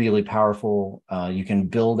 It's really powerful. You can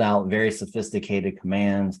build out very sophisticated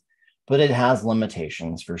commands, but it has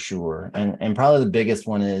limitations for sure. And probably the biggest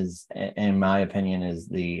one is, in my opinion, is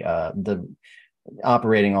the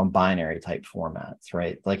operating on binary type formats,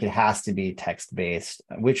 right? Like it has to be text based,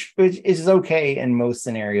 which is okay in most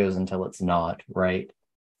scenarios until it's not, right?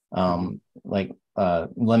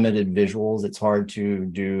 Limited visuals, it's hard to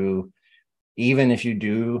do. Even if you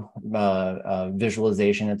do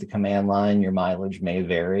visualization at the command line, your mileage may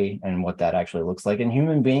vary and what that actually looks like. And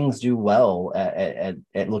human beings do well at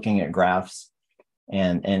looking at graphs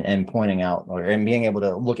and pointing out and being able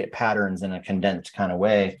to look at patterns in a condensed kind of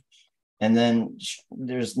way. And then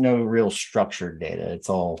there's no real structured data. It's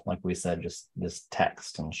all, like we said, just this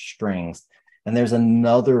text and strings. And there's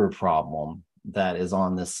another problem that is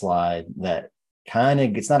on this slide that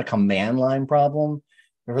it's not a command line problem.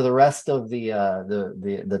 For the rest of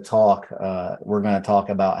the talk, we're going to talk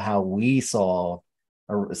about how we saw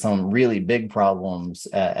some really big problems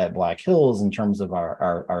at Black Hills in terms of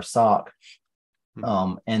our SOC,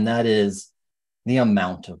 and that is the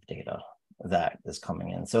amount of data that is coming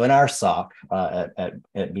in. So in our SOC at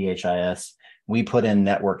BHIS, we put in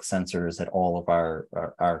network sensors at all of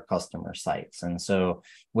our customer sites. And so,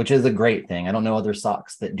 which is a great thing. I don't know other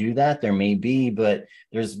SOCs that do that. There may be, but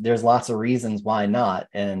there's lots of reasons why not.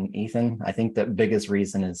 And Ethan, I think the biggest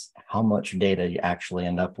reason is how much data you actually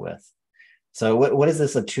end up with. So what is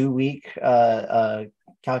this, a 2-week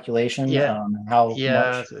calculation? Yeah.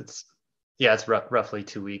 Much? It's roughly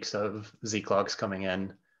 2 weeks of Zeek logs coming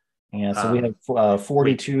in. Yeah, so we have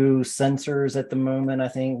 42 sensors at the moment, I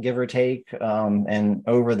think, give or take, and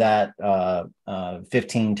over that,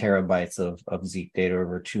 15 terabytes of Zeek data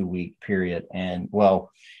over a 2-week period. And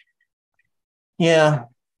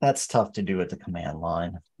that's tough to do at the command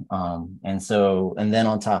line. And then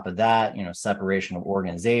on top of that, separation of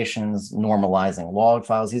organizations, normalizing log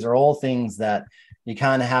files. These are all things that you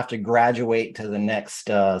kind of have to graduate to the next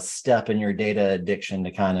step in your data addiction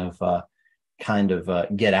to kind of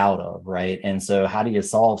get out of, right? And so how do you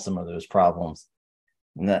solve some of those problems?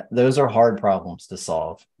 And those are hard problems to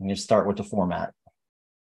solve. You start with the format.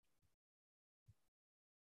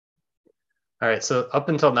 All right, so up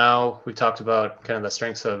until now, we've talked about kind of the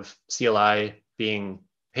strengths of CLI being,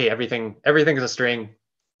 hey, everything is a string,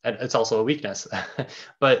 and it's also a weakness.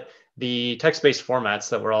 But the text-based formats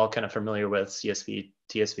that we're all kind of familiar with, CSV,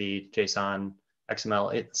 TSV, JSON,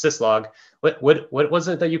 XML, syslog. What was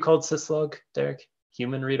it that you called syslog, Derek?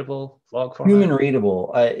 Human readable log format? Human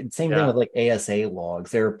readable. Same thing with like ASA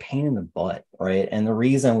logs. They're a pain in the butt, right? And the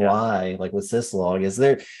reason why, like with syslog, is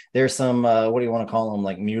there's some what do you want to call them,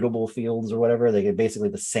 like mutable fields or whatever. They get basically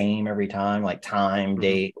the same every time, like time,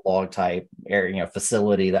 date, log type,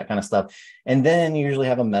 facility, that kind of stuff. And then you usually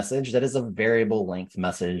have a message that is a variable length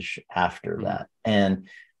message after that. And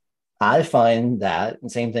I find that,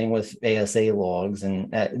 and same thing with ASA logs,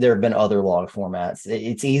 and there have been other log formats.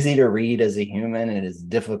 It's easy to read as a human, and it is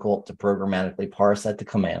difficult to programmatically parse at the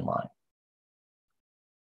command line.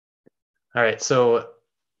 All right, so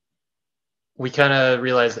we kind of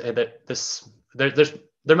realized that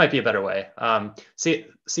there might be a better way.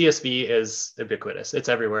 CSV is ubiquitous; it's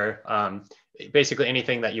everywhere. Basically,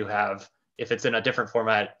 anything that you have, if it's in a different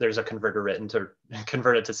format, there's a converter written to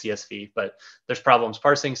convert it to CSV, but there's problems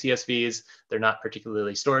parsing CSVs. They're not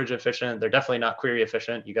particularly storage efficient. They're definitely not query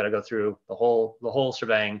efficient. You got to go through the whole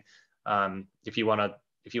shebang if you want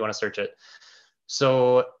to search it.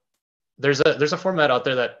 So there's a format out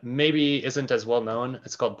there that maybe isn't as well known.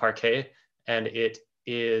 It's called Parquet, and it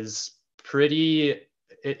is pretty.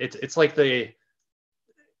 It's like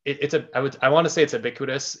I want to say it's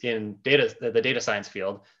ubiquitous in the data science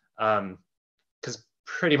field, because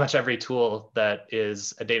pretty much every tool that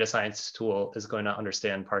is a data science tool is going to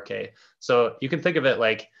understand Parquet. So you can think of it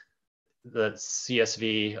like the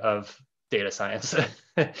CSV of data science,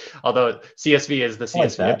 although CSV is the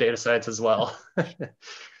CSV of data science as well.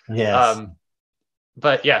 Yes.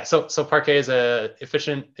 But yeah, so Parquet is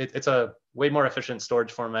it's a way more efficient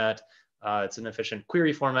storage format. It's an efficient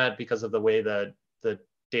query format because of the way the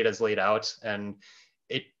data is laid out. And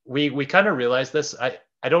we kind of realized this.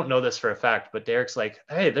 I don't know this for a fact, but Derek's like,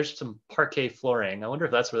 hey, there's some Parquet flooring. I wonder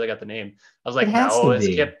if that's where they got the name. I was like, no,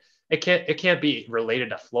 it can't be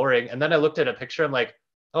related to flooring. And then I looked at a picture. I'm like,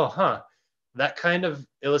 oh, huh. That kind of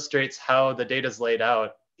illustrates how the data is laid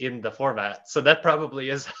out in the format. So that probably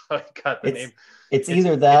is how it got the name. It's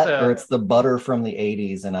either that or it's the butter from the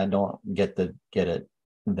 80s, and I don't get it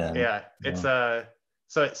then. Yeah, it's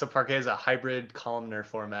so Parquet is a hybrid columnar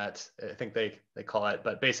format, I think they call it.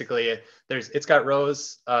 But basically, it's got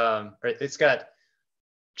rows, or it's got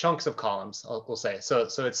chunks of columns, we'll say. So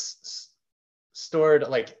it's stored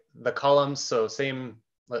like the columns. So same,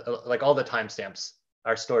 like all the timestamps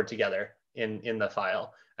are stored together in the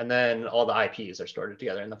file, and then all the IPs are stored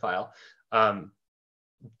together in the file,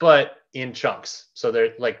 but in chunks. So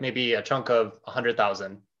they're like maybe a chunk of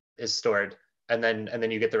 100,000 is stored, and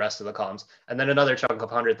then you get the rest of the columns, and then another chunk of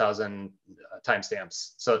 100,000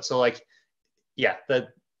 timestamps. So like, yeah, the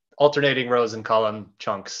alternating rows and column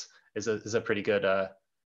chunks is a pretty good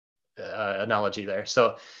analogy there.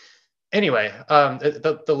 So anyway,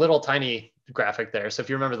 the little tiny graphic there. So if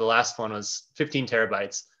you remember, the last one was 15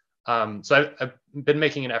 terabytes. So I've been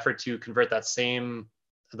making an effort to convert that same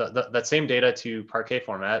data to Parquet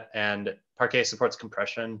format, and Parquet supports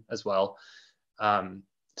compression as well.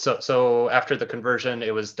 So after the conversion,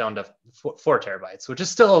 it was down to 4 terabytes, which is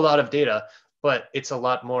still a lot of data, but it's a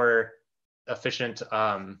lot more efficient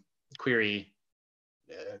query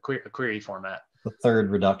format. The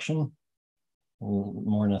third reduction,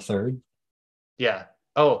 more than a third. Yeah.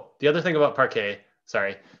 Oh, the other thing about Parquet,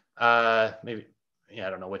 sorry, maybe, yeah, I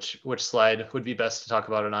don't know which slide would be best to talk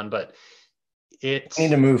about it on, but we need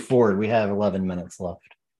to move forward. We have 11 minutes left.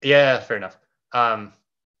 Yeah, fair enough.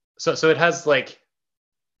 So it has like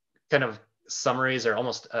kind of summaries or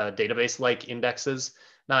almost database-like indexes.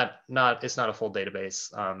 It's not a full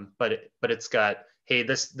database, but it's got, hey,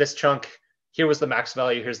 this chunk, here was the max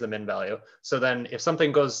value, here's the min value. So then if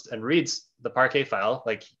something goes and reads the Parquet file,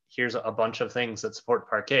 like here's a bunch of things that support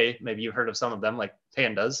Parquet, maybe you've heard of some of them, like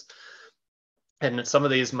pandas, and some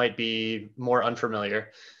of these might be more unfamiliar.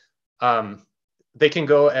 They can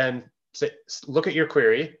go and look at your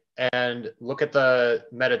query and look at the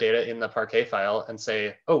metadata in the Parquet file and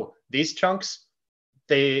say, oh, these chunks,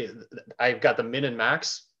 I've got the min and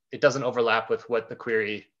max. It doesn't overlap with what the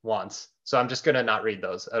query wants. So I'm just going to not read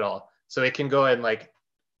those at all. So it can go and like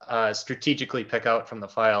strategically pick out from the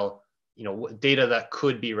file, data that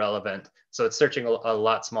could be relevant. So it's searching a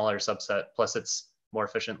lot smaller subset, plus it's more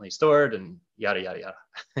efficiently stored and yada, yada,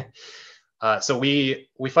 yada. So we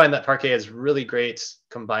find that Parquet is really great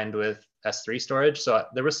combined with S3 storage. So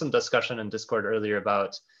there was some discussion in Discord earlier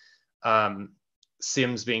about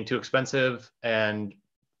SIMs being too expensive, and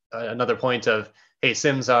another point of, hey,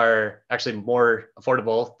 SIMs are actually more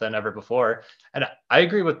affordable than ever before. And I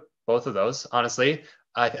agree with both of those, honestly.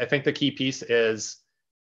 I think the key piece is,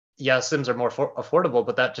 yeah, SIMs are more affordable,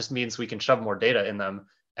 but that just means we can shove more data in them,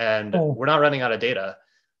 and we're not running out of data.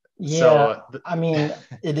 Yeah, so, I mean,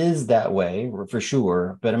 it is that way for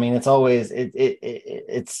sure, but I mean, it's always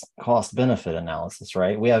it's cost benefit analysis,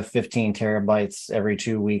 right? We have 15 terabytes every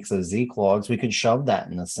 2 weeks of Zeek logs. We could shove that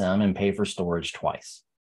in the SIM and pay for storage twice,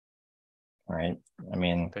 right? I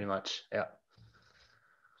mean, pretty much, yeah.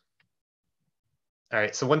 All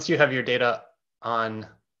right, so once you have your data on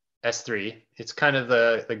S3, it's kind of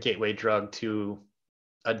the gateway drug to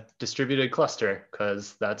a distributed cluster,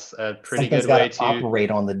 because that's a pretty good way to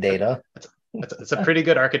operate on the data. It's a pretty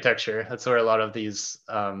good architecture. That's where a lot of these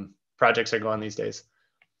projects are going these days.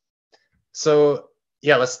 So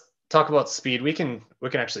yeah, let's talk about speed. We can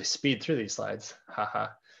actually speed through these slides. Haha.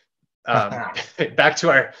 Back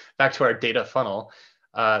to our data funnel.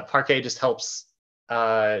 Parquet just helps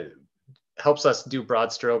us do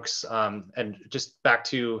broad strokes, and just back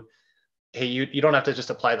to, hey, you don't have to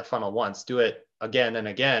just apply the funnel once. Do it again and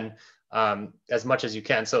again, as much as you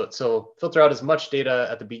can. So filter out as much data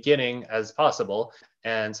at the beginning as possible.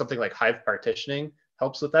 And something like Hive partitioning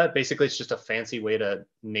helps with that. Basically, it's just a fancy way to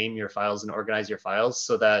name your files and organize your files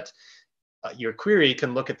so that your query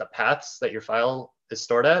can look at the paths that your file is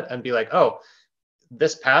stored at and be like, oh,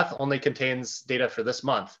 this path only contains data for this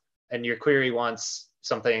month. And your query wants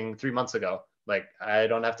something 3 months ago. Like I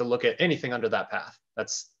don't have to look at anything under that path.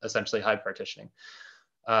 That's essentially hide partitioning.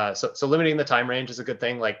 So limiting the time range is a good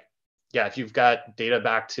thing. Like, yeah, if you've got data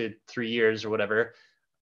back to 3 years or whatever,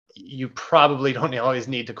 you probably don't always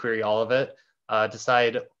need to query all of it.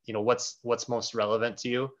 Decide, what's most relevant to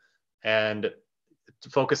you, and to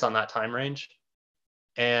focus on that time range.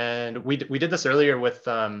 And we did this earlier with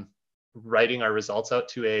writing our results out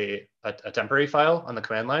to a temporary file on the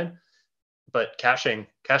command line, but caching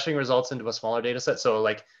results into a smaller data set. So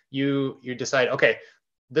like you decide, okay,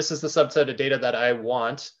 this is the subset of data that I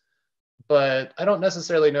want, but I don't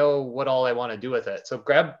necessarily know what all I want to do with it. So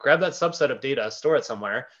grab that subset of data, store it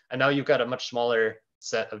somewhere, and now you've got a much smaller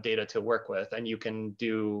set of data to work with, and you can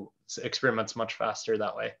do experiments much faster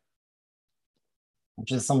that way.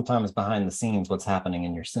 Which is sometimes behind the scenes what's happening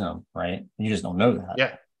in your sim, right? You just don't know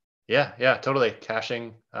that. Yeah, totally.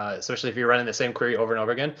 Caching, especially if you're running the same query over and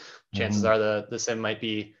over again, chances are the sim might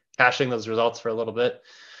be caching those results for a little bit.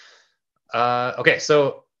 Okay,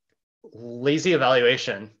 so lazy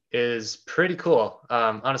evaluation is pretty cool,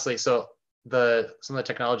 honestly. So some of the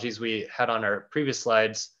technologies we had on our previous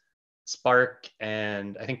slides, Spark,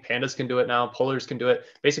 and I think Pandas can do it now, Polars can do it.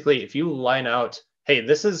 Basically, if you line out, hey,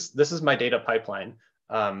 this is my data pipeline.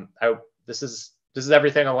 This is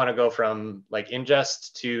everything I want to go from like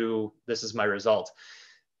ingest to this is my result.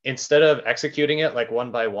 Instead of executing it like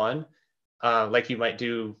one by one, like you might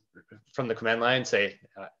do from the command line, say,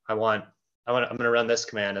 I'm going to run this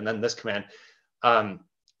command and then this command.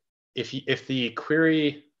 If a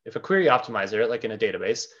query optimizer, like in a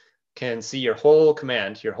database, can see your whole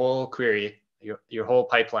command, your whole query, your whole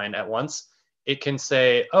pipeline at once, it can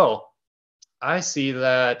say, oh, I see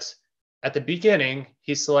that at the beginning,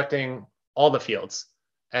 he's selecting all the fields,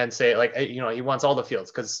 and say like, he wants all the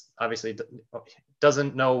fields because obviously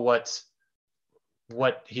doesn't know what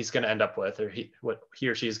he's going to end up with, or what he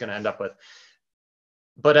or she is going to end up with.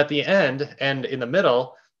 But at the end and in the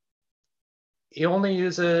middle, he only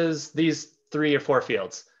uses these 3 or 4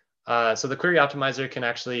 fields. So the query optimizer can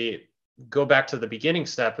actually go back to the beginning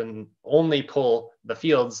step and only pull the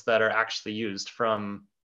fields that are actually used from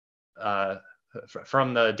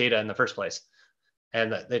the data in the first place.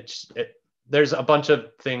 And there's a bunch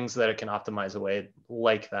of things that it can optimize away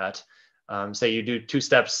like that. Say you do 2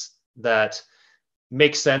 steps that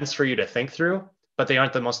make sense for you to think through, but they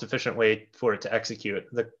aren't the most efficient way for it to execute.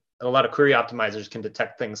 A lot of query optimizers can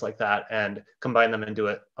detect things like that and combine them into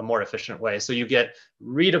a more efficient way. So you get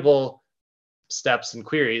readable steps and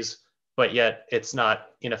queries, but yet it's not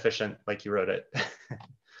inefficient like you wrote it.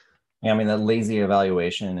 Yeah, I mean, that lazy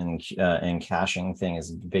evaluation and caching thing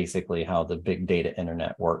is basically how the big data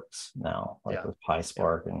internet works now, like with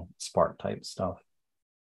PySpark and Spark type stuff.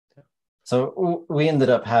 Yeah. So we ended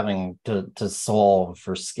up having to solve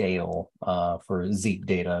for scale for Zeek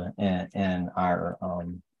data in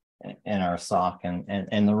our SOC,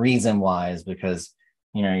 and the reason why is because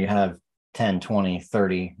you have 10, 20,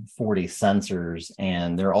 30, 40 sensors,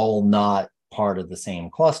 and they're all not part of the same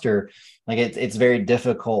cluster. Like it's very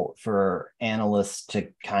difficult for analysts to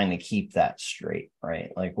kind of keep that straight,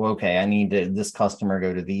 right? Like, well, okay, I need this customer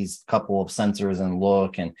go to these couple of sensors and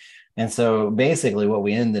look, and so basically what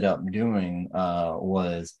we ended up doing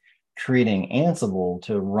was creating Ansible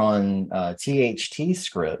to run THT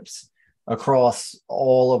scripts across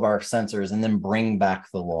all of our sensors and then bring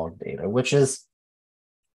back the log data, which is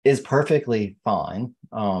perfectly fine,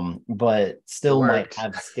 but still might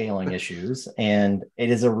have scaling issues. And it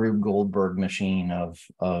is a Rube Goldberg machine of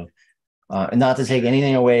not to take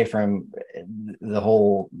anything away from the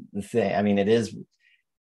whole thing. I mean,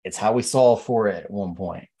 it's how we solved for it at one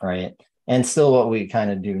point, right? And still what we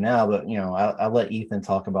kind of do now, but I'll let Ethan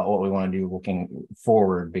talk about what we want to do looking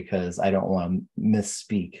forward, because I don't want to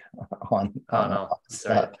misspeak on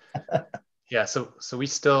stuff. Right. Yeah, so we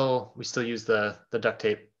still use the duct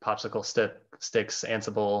tape popsicle sticks,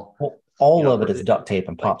 Ansible. Well, all of it is duct tape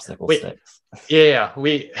and popsicle sticks. Yeah,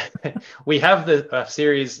 we have the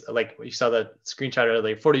series, like you saw the screenshot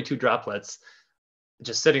earlier, 42 droplets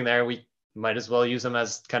just sitting there. We might as well use them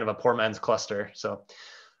as kind of a poor man's cluster. So,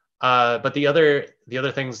 but the other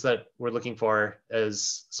things that we're looking for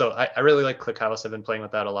is, so I really like ClickHouse. I've been playing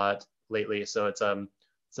with that a lot lately. So it's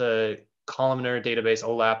a columnar database,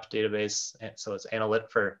 OLAP database. So it's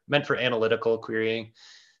meant for analytical querying.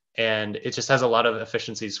 And it just has a lot of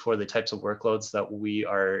efficiencies for the types of workloads that we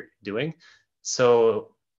are doing.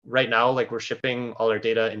 So right now, like we're shipping all our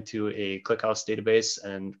data into a ClickHouse database,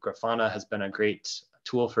 and Grafana has been a great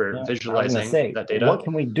tool for visualizing that data. What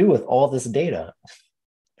can we do with all this data?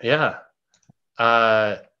 Yeah.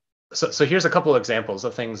 So here's a couple examples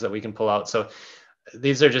of things that we can pull out. So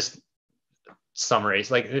these are just summaries.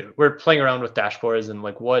 Like we're playing around with dashboards and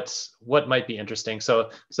like what might be interesting. So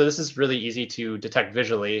this is really easy to detect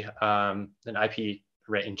visually, an IP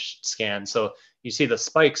range scan. So you see the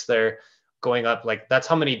spikes there going up, like that's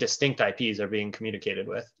how many distinct IPs are being communicated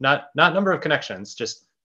with, not number of connections, just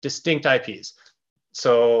distinct IPs.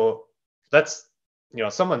 So that's,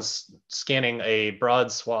 someone's scanning a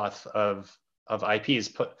broad swath of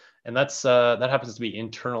IPs, and that's that happens to be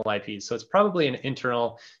internal IPs. So it's probably an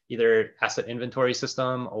internal either asset inventory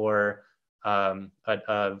system or a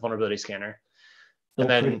vulnerability scanner. Still and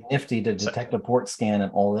then pretty nifty to detect a port scan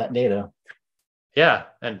and all that data. Yeah,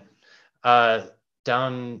 and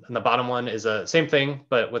down in the bottom one is a same thing,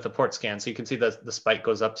 but with a port scan. So you can see the spike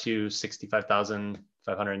goes up to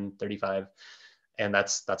 65,535, and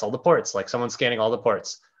that's all the ports. Like someone's scanning all the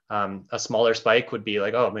ports. A smaller spike would be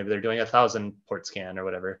like, oh, maybe they're doing 1,000 port scan or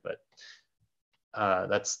whatever. But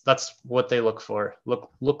that's what they look like.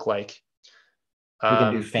 We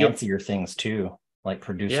can do fancier things too, like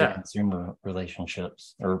producer-consumer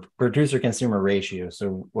relationships or producer-consumer ratio.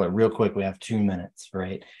 So real quick, we have 2 minutes,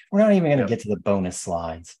 right? We're not even going to get to the bonus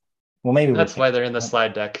slides. Well, maybe that's why they're in the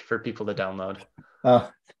slide deck for people to download.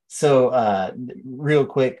 So real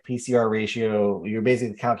quick, PCR ratio, you're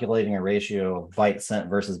basically calculating a ratio of bytes sent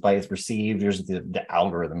versus bytes received. There's the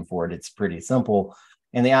algorithm for it. It's pretty simple.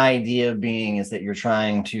 And the idea being is that you're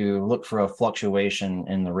trying to look for a fluctuation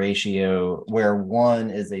in the ratio where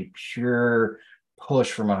one is a pure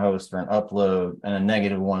push from a host for an upload and a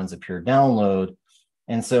negative one is a pure download.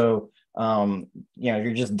 And so,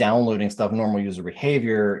 you're just downloading stuff, normal user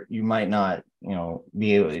behavior, you might not,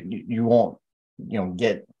 be able, you won't,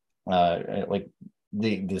 get like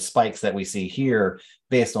the spikes that we see here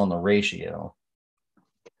based on the ratio.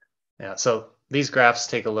 Yeah, so these graphs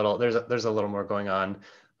take a little, there's a little more going on,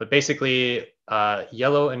 but basically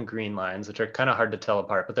yellow and green lines, which are kind of hard to tell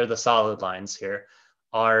apart, but they're the solid lines here,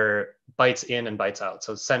 are bytes in and bytes out,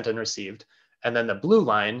 so sent and received. And then the blue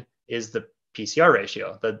line is the PCR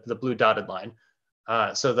ratio, the blue dotted line.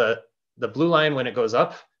 So the blue line, when it goes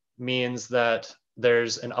up, means that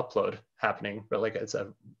there's an upload happening, but like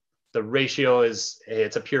the ratio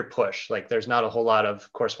it's a pure push. Like there's not a whole lot of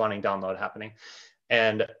corresponding download happening.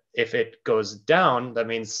 And if it goes down, that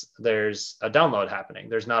means there's a download happening.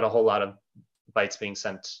 There's not a whole lot of bytes being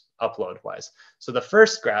sent upload wise. So the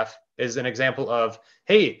first graph is an example of,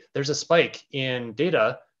 hey, there's a spike in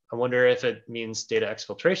data. I wonder if it means data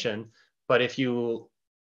exfiltration. But if you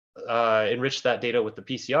enrich that data with the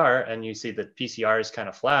PCR and you see that PCR is kind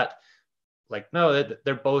of flat, like, no,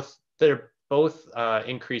 they're both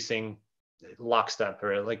increasing lockstep,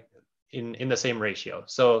 or like in the same ratio.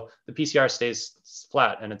 So the PCR stays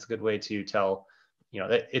flat, and it's a good way to tell,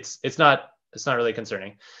 that it's not really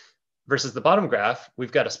concerning. Versus the bottom graph,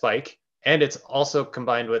 we've got a spike, and it's also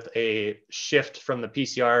combined with a shift from the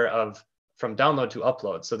PCR from download to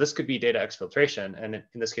upload. So this could be data exfiltration. And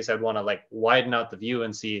in this case, I'd want to like widen out the view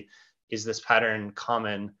and see, is this pattern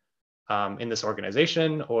common in this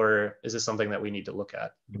organization, or is this something that we need to look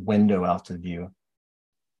at? Window out to view.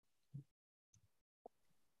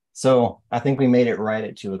 So I think we made it right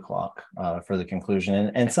at 2:00 for the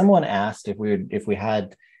conclusion. And someone asked if we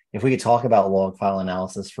could talk about log file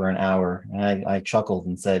analysis for an hour. And I chuckled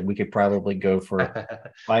and said we could probably go for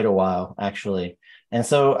quite a while, actually. And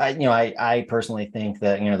so I personally think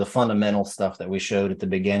that the fundamental stuff that we showed at the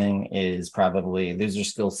beginning is probably, these are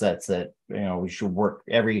skill sets that we should work.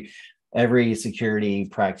 Every security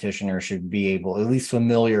practitioner should be able, at least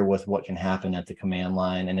familiar with what can happen at the command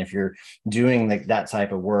line. And if you're doing that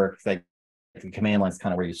type of work, that the command line is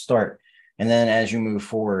kind of where you start. And then as you move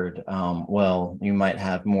forward, you might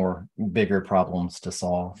have bigger problems to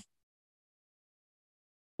solve.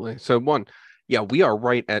 So we are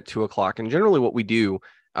right at 2:00. And generally what we do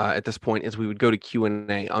at this point is we would go to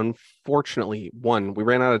Q&A. Unfortunately, one, we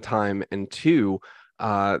ran out of time, and two,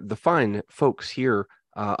 the fine folks here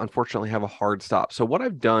unfortunately have a hard stop. So what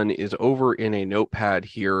I've done is over in a notepad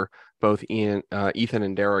here, both Ethan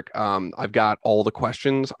and Derek, I've got all the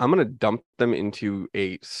questions. I'm going to dump them into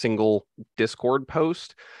a single Discord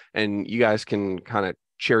post, and you guys can kind of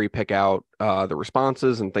cherry pick out the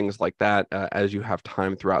responses and things like that as you have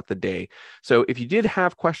time throughout the day. So if you did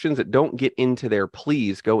have questions that don't get into there,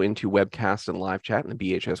 please go into webcast and live chat in the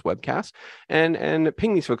BHS webcast and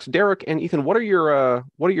ping these folks. Derek and Ethan, what are your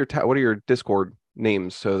Discord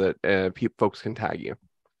names so that folks can tag you?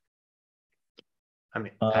 I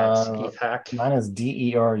mean, Heath Hack. Mine is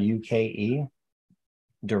DERUKE,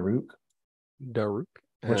 Daruk.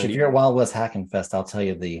 Which, if you're at Wild West Hacking Fest, I'll tell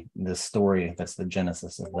you the story that's the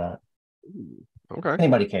genesis of that. Okay.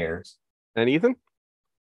 Anybody cares. And Ethan?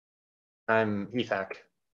 I'm Heath Hack.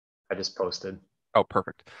 I just posted. Oh,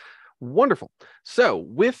 perfect. Wonderful. So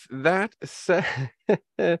with that said,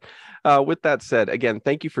 again,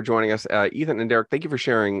 thank you for joining us, Ethan and Derek. Thank you for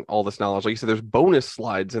sharing all this knowledge. Like you said, there's bonus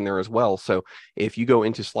slides in there as well. So if you go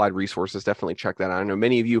into slide resources, definitely check that out. I know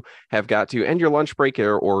many of you have got to end your lunch break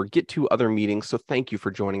or get to other meetings. So thank you for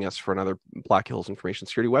joining us for another Black Hills Information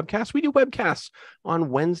Security webcast. We do webcasts on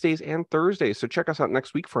Wednesdays and Thursdays. So check us out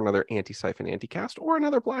next week for another Antisyphon Anticast or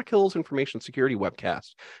another Black Hills Information Security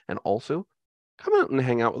webcast. And also, come out and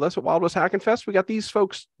hang out with us at Wild West Hack and Fest. We got these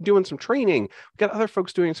folks doing some training. We got other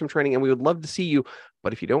folks doing some training, and we would love to see you.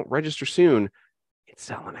 But if you don't register soon, it's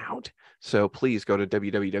selling out. So please go to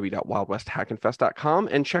www.wildwesthackandfest.com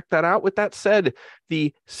and check that out. With that said,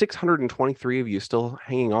 the 623 of you still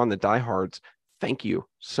hanging on, the diehards, thank you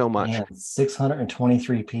so much. Man,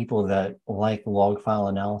 623 people that like log file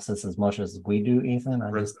analysis as much as we do, Ethan. I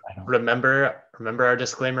don't remember our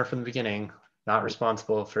disclaimer from the beginning. Not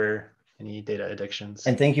responsible for any data addictions.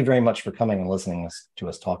 And thank you very much for coming and listening to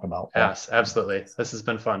us talk about. Yes, absolutely. This has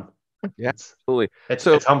been fun. Yeah, absolutely. It's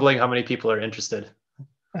humbling how many people are interested.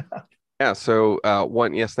 Yeah. So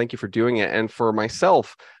yes, thank you for doing it. And for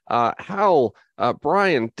myself, Hal,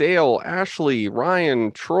 Brian, Dale, Ashley,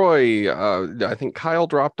 Ryan, Troy, I think Kyle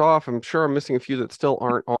dropped off. I'm sure I'm missing a few that still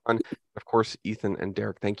aren't on. Of course, Ethan and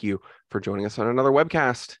Derek, thank you for joining us on another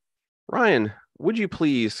webcast. Ryan, would you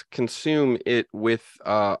please consume it with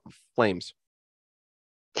flames?